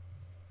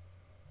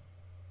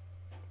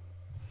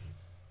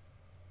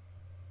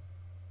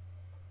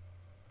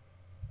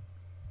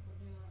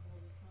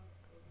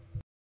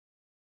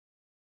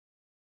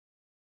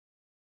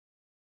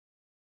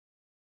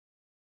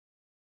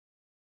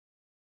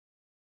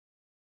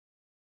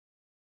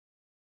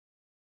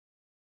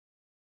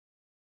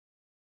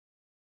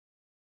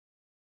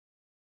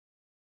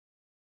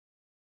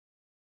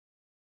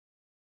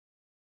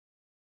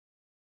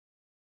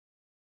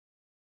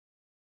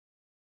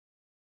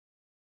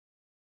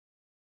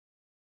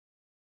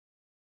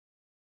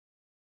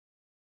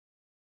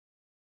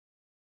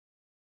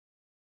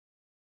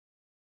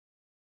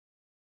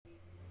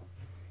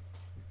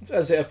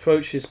 As it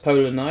approaches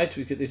polar night,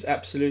 we get these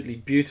absolutely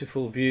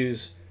beautiful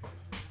views.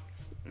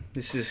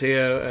 This is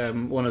here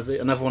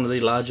another one of the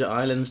larger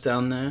islands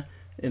down there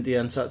in the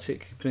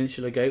Antarctic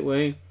Peninsula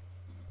Gateway.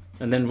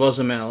 And then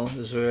Rosamel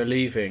as we were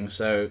leaving,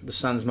 so the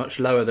sun's much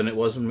lower than it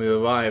was when we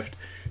arrived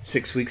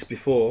 6 weeks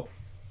before.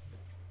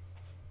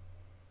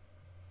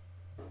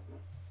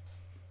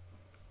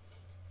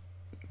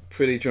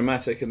 Pretty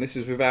dramatic, and this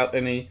is without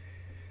any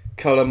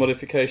colour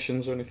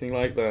modifications or anything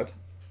like that.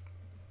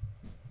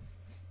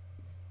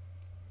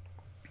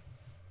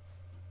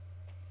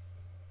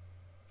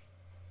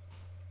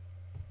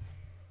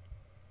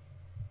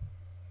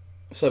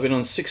 So I've been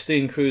on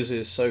 16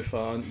 cruises so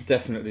far, and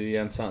definitely the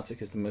Antarctic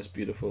is the most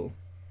beautiful.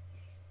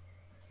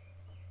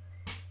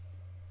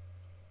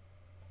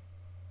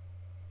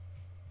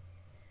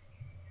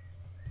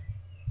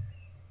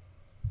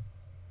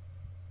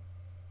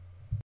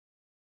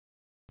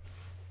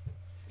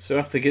 So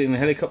after getting the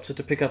helicopter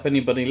to pick up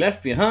anybody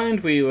left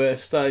behind, we were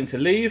starting to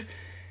leave,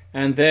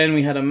 and then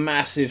we had a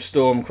massive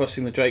storm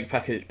crossing the Drake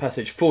Passage,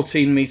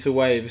 14-metre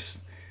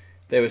waves.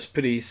 There was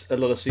a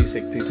lot of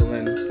seasick people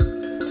then.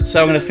 So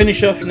I'm going to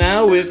finish off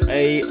now with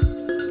a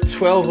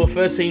 12 or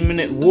 13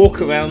 minute walk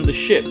around the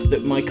ship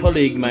that my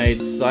colleague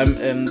made,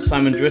 Simon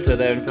Dritter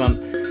there in front.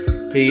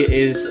 He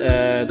is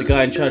the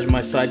guy in charge of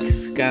my side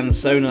scan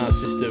sonar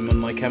system on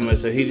my camera.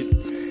 So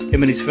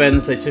him and his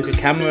friends, they took a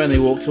camera and they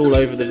walked all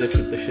over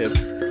the ship.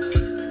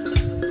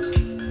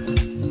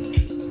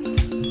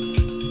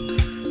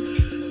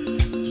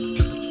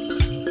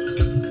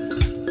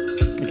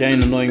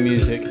 Again, annoying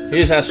music.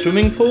 Here's our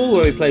swimming pool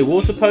where we play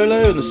water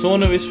polo, and the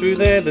sauna is through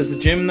there. There's the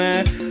gym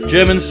there.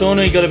 German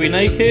sauna, you got to be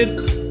naked.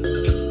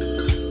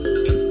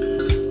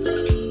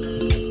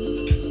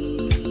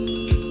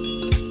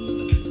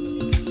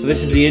 So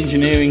this is the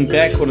engineering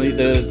deck, one of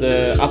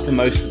the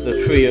uppermost of the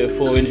 3 or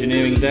 4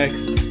 engineering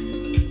decks.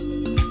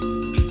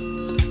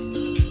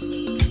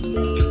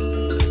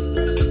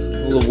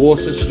 All the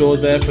water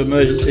stored there for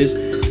emergencies.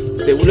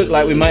 It would look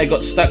like we might have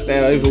got stuck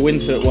there over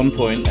winter at one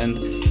point, and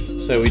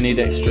so we need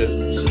extra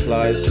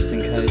supplies just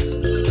in case.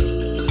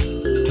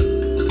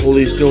 All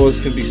these doors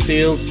can be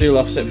seal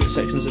off separate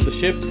sections of the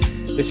ship.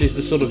 This is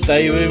the sort of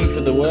day room for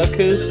the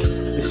workers.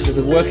 This is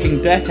the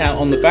working deck out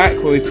on the back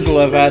where we put all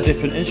of our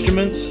different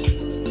instruments.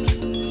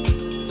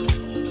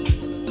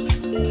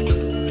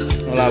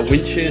 All our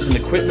winches and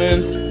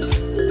equipment.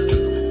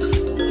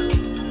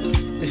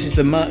 This is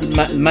the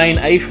main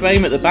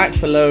A-frame at the back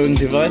for lowering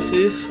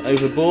devices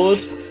overboard.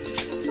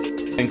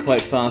 Going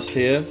quite fast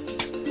here.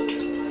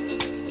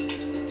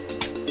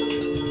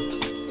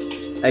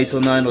 8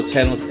 or 9 or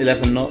 10 or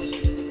 11 knots.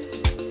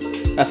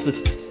 That's the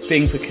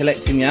thing for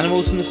collecting the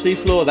animals from the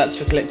seafloor. That's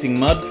for collecting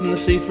mud from the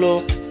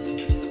seafloor.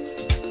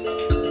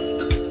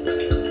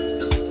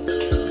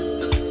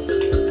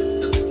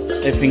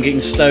 Everything getting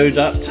stowed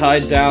up,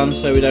 tied down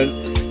so we don't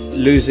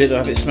lose it or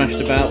have it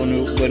smashed about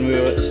when we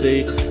were at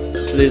sea.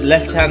 So the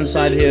left hand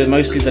side here,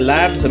 mostly the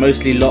labs, they're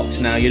mostly locked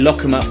now. You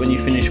lock them up when you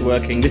finish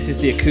working. This is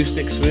the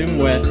acoustics room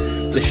where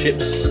the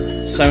ship's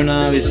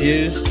sonar is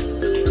used.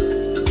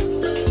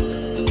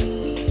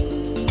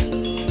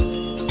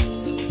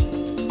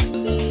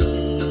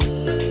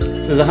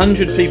 There's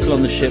 100 people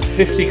on the ship,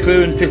 50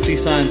 crew and 50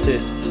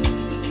 scientists.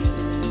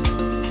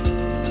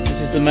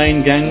 This is the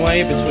main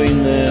gangway between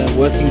the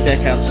working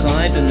deck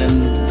outside and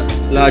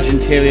then large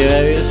interior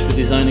areas for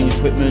designing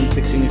equipment,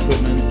 fixing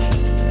equipment.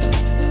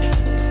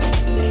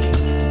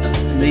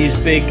 And these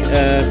big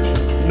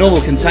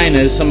normal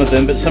containers, some of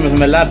them, but some of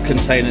them are lab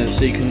containers,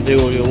 so you can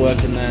do all your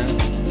work in there.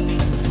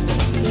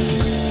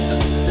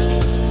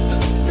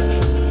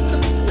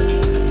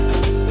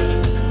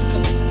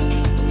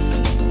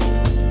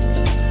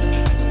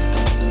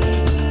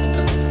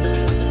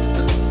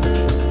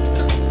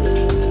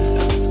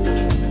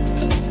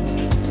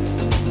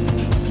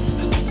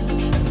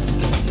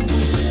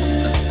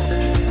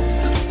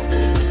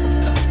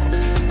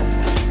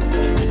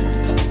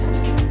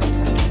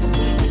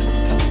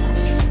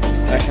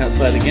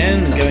 Outside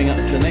again and going up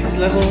to the next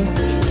level.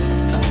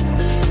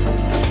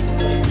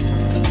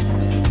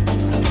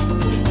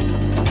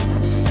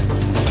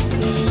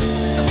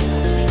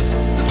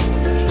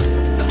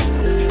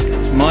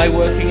 It's my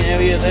working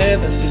area there.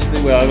 That's just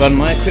where I run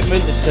my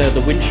equipment. It's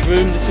the winch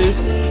room. This is.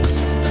 I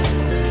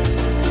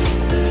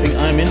think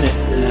I'm in it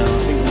now. I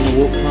think I'm going to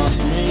walk past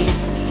me.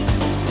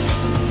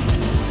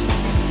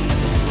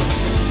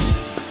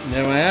 And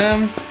there I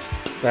am.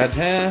 Bad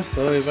hair.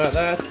 Sorry about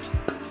that.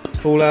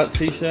 Fallout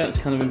t-shirt, it's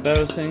kind of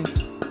embarrassing.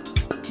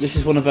 This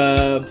is one of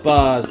our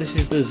bars. This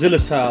is the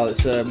Zillertal.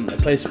 It's a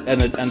place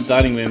and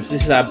dining rooms.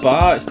 This is our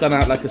bar. It's done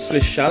out like a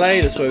Swiss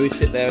chalet. That's where we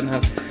sit there and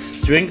have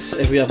drinks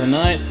every other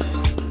night.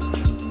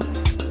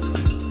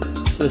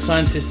 So the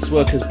scientists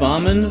work as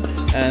barmen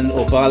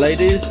or bar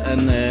ladies,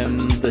 and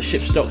the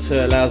ship's doctor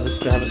allows us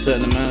to have a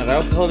certain amount of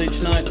alcohol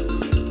each night.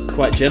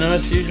 Quite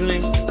generous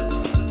usually.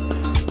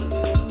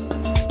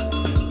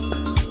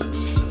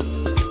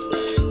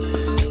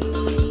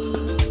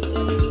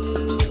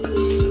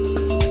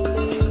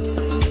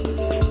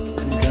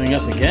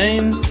 Up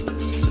again.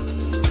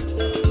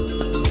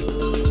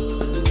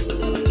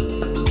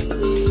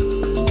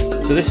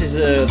 So this is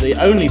the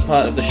only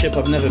part of the ship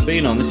I've never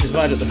been on. This is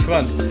right at the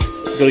front.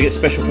 You've got to get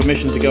special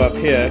permission to go up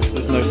here because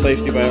there's no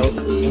safety rails.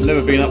 I've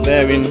never been up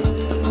there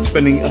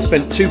I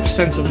spent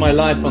 2% of my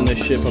life on this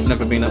ship. I've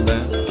never been up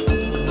there.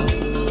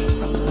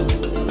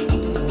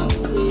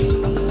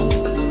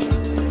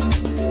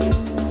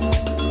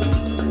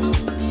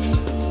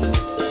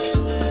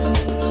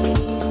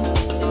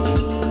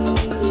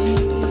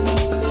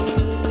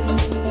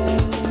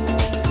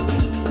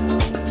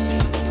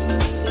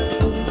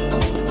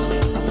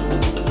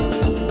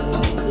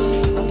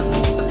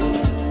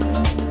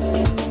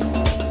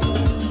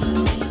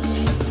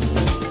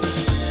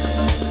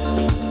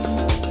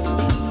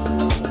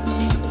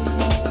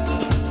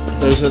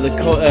 Those are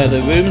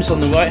the rooms on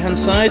the right hand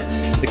side,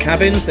 the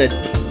cabins. They're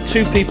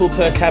 2 people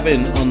per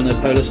cabin on the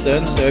Polar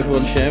Stern, so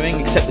everyone's sharing,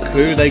 except the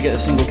crew, they get a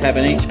single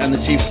cabin each, and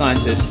the chief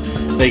scientist,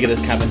 they get a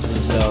cabin to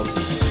themselves.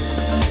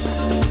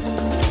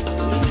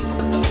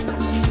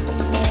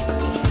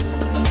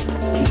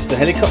 This is the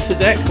helicopter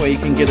deck where you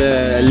can get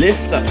a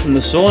lift up from the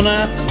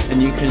sauna,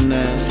 and you can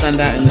stand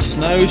out in the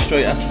snow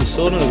straight after the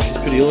sauna, which is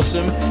pretty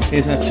awesome.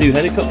 Here's our 2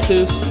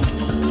 helicopters.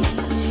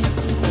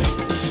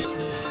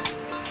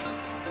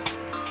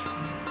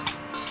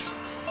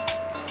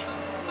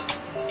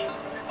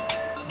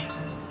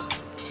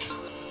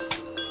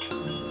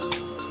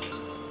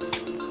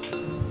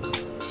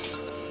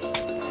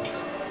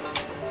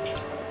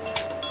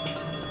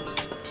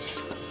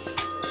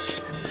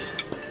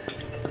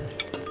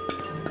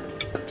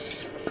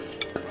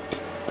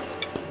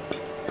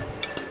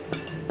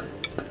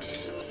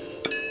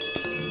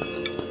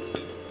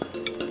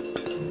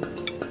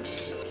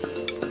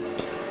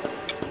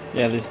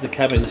 Yeah, this is the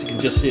cabins. You can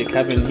just see a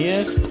cabin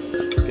here.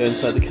 Go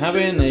inside the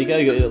cabin. There you go.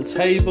 You got your little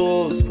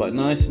table. It's quite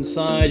nice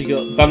inside. You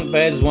got bunk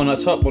beds, one on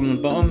top, one on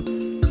the bottom.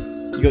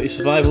 You got your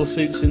survival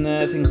suits in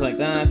there, things like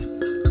that.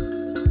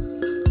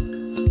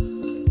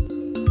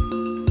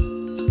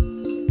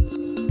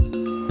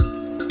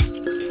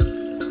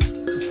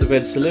 It's the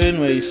Red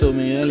Saloon where you saw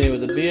me earlier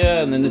with the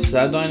beer, and then this is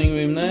our dining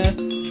room there.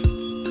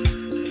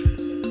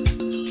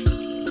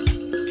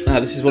 Ah,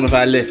 this is one of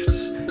our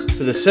lifts.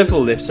 So there's several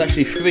lifts,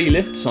 actually 3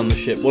 lifts on the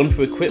ship. One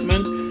for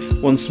equipment,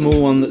 one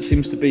small one that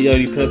seems to be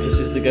only purpose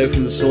is to go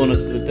from the sauna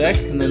to the deck,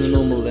 and then a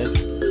normal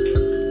lift.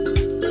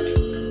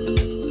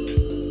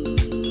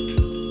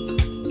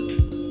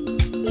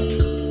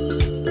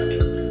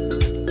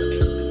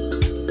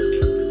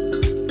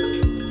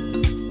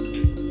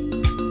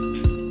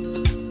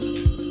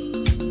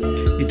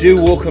 You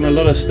do walk on a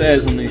lot of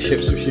stairs on these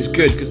ships, which is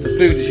good because the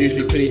food is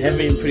usually pretty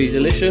heavy and pretty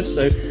delicious,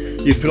 so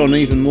you put on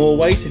even more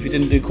weight if you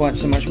didn't do quite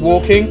so much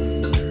walking.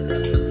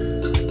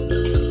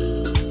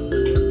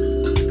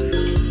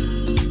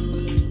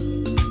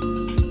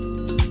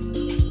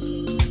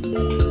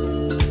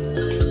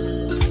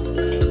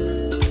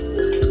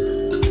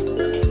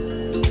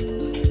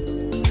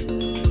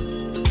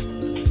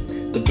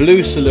 The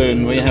Blue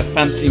Saloon, where you have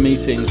fancy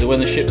meetings, or when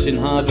the ship's in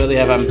harbour they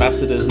have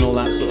ambassadors and all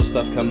that sort of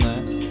stuff come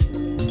there.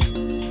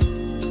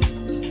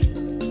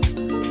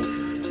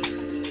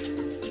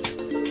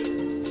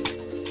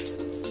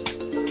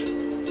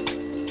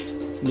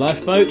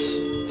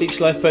 Lifeboats. Each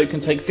lifeboat can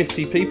take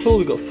 50 people.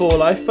 We've got 4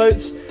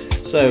 lifeboats,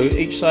 so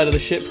each side of the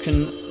ship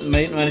can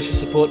manage to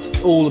support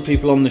all the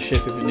people on the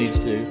ship if it needs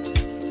to.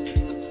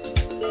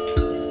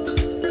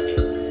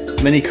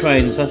 Many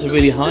cranes. That's a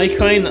really high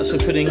crane. That's for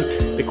putting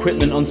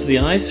equipment onto the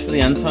ice for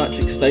the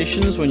Antarctic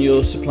stations when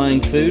you're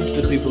supplying food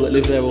to the people that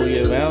live there all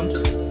year round,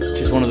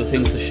 which is one of the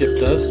things the ship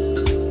does.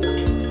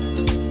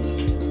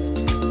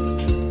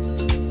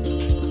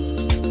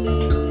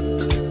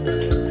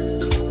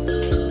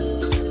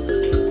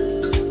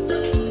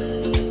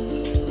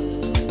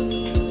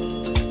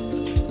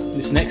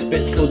 Next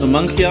bit's called the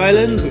Monkey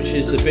Island, which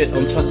is the bit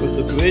on top of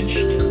the bridge,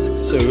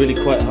 so we're really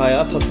quite high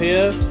up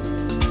here.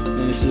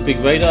 And this is the big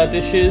radar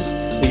dishes.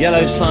 The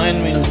yellow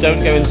sign means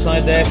don't go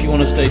inside there if you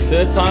want to stay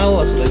fertile,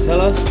 that's what they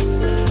tell us.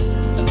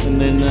 And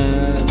then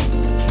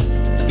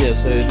yeah,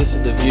 so this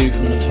is the view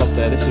from the top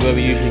there. This is where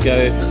we usually go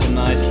if it's a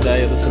nice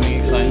day or there's something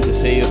exciting to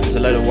see, or if there's a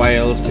load of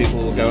whales,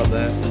 people will go up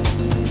there.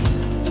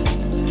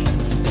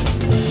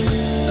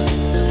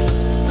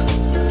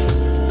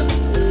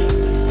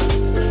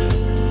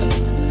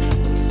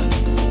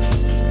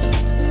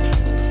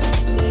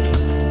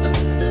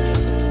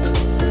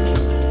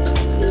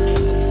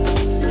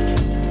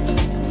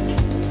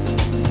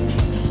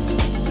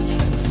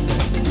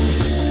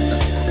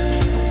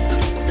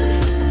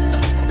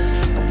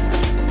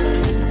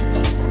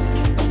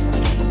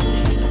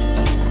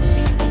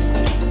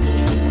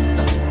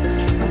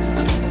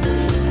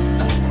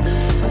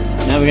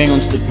 Now we're going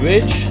onto the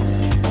bridge,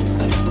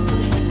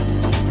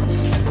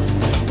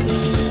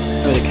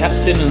 where the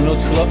captain and the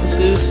nautical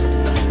officers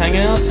hang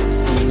out,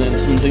 and then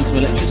someone doing some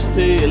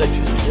electricianing.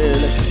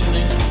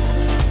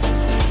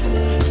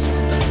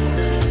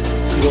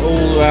 So you've got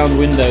all round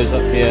windows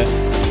up here.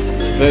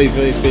 It's a very,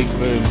 very big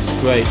room.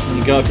 It's great. And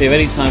you can go up here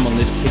any time on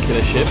this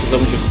particular ship, as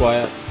long as you're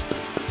quiet.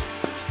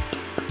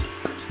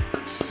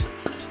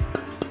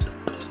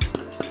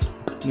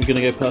 We're going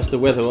to go past the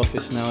weather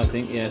office now, I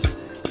think, yes.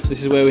 So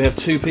this is where we have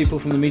two people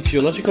from the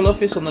meteorological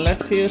office on the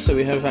left here. So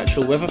we have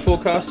actual weather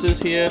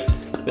forecasters here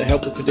that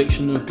help the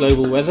prediction of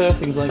global weather,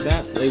 things like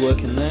that. They work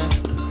in there.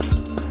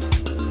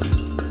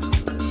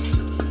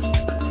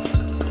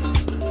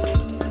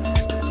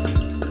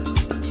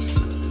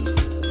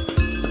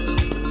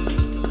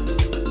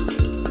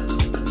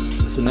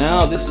 So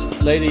now this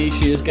lady,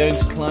 she is going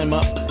to climb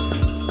up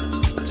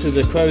to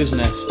the crow's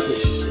nest,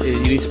 which you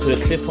need to put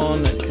a clip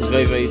on because it's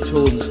very, very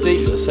tall and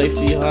steep. Got a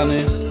safety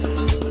harness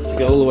to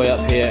go all the way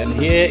up here. And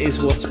here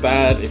is what's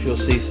bad if you're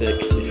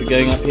seasick. If you're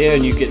going up here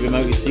and you get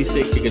remotely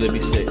seasick, you're going to be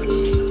sick.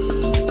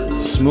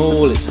 It's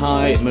small, it's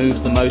high, it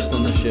moves the most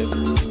on the ship.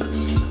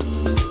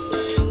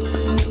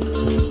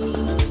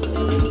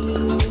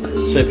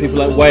 So people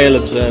like whale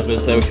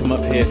observers, they would come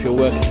up here. If your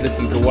work is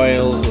looking for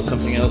whales or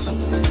something else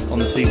on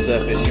the sea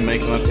surface, you may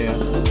come up here.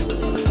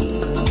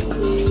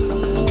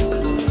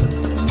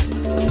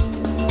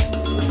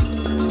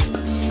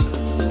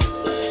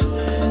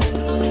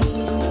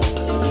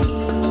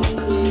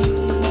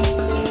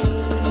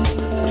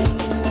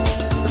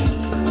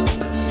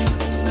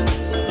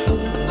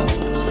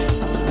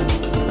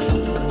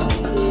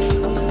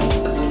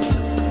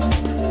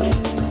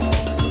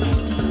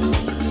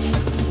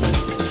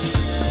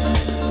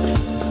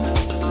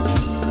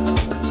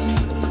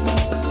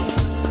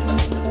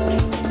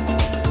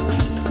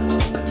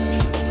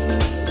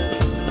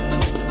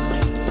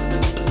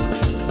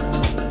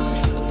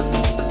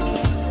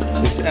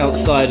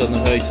 Outside on the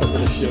very top of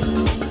the ship.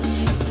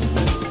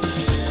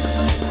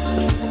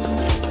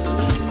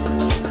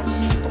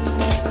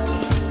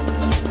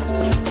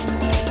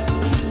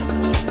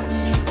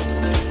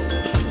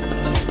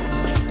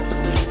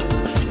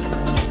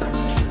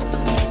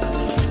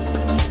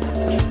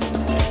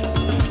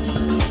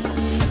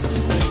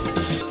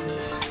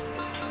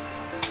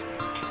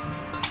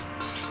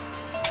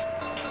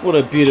 What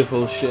a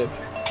beautiful ship.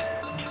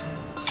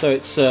 So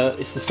it's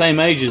the same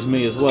age as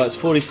me as well. It's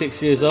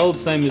 46 years old,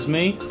 same as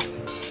me.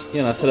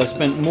 You know, I said I've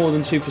spent more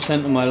than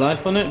 2% of my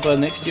life on it. By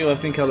next year, I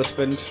think I'll have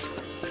spent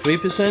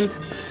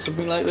 3%,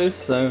 something like this.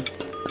 So,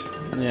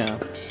 yeah.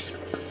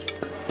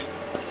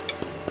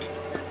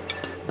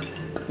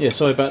 Yeah,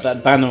 sorry about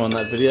that banner on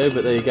that video,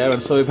 but there you go.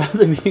 And sorry about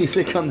the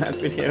music on that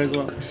video as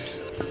well.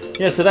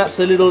 Yeah, so that's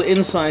a little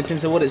insight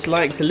into what it's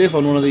like to live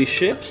on one of these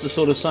ships, the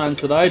sort of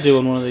science that I do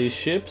on one of these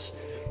ships.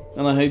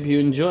 And I hope you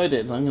enjoyed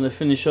it. I'm going to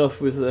finish off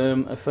with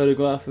a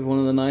photograph of one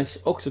of the nice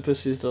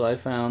octopuses that I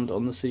found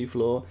on the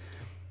seafloor.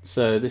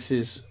 So this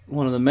is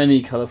one of the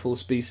many colourful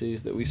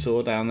species that we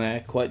saw down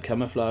there, quite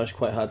camouflaged,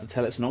 quite hard to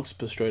tell it's an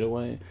octopus straight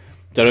away.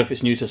 Don't know if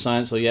it's new to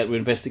science or yet, we're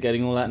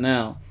investigating all that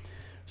now.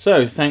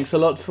 So thanks a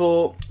lot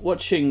for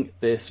watching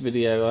this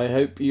video. I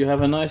hope you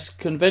have a nice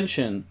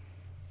convention.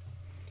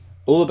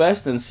 All the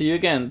best and see you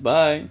again.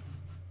 Bye.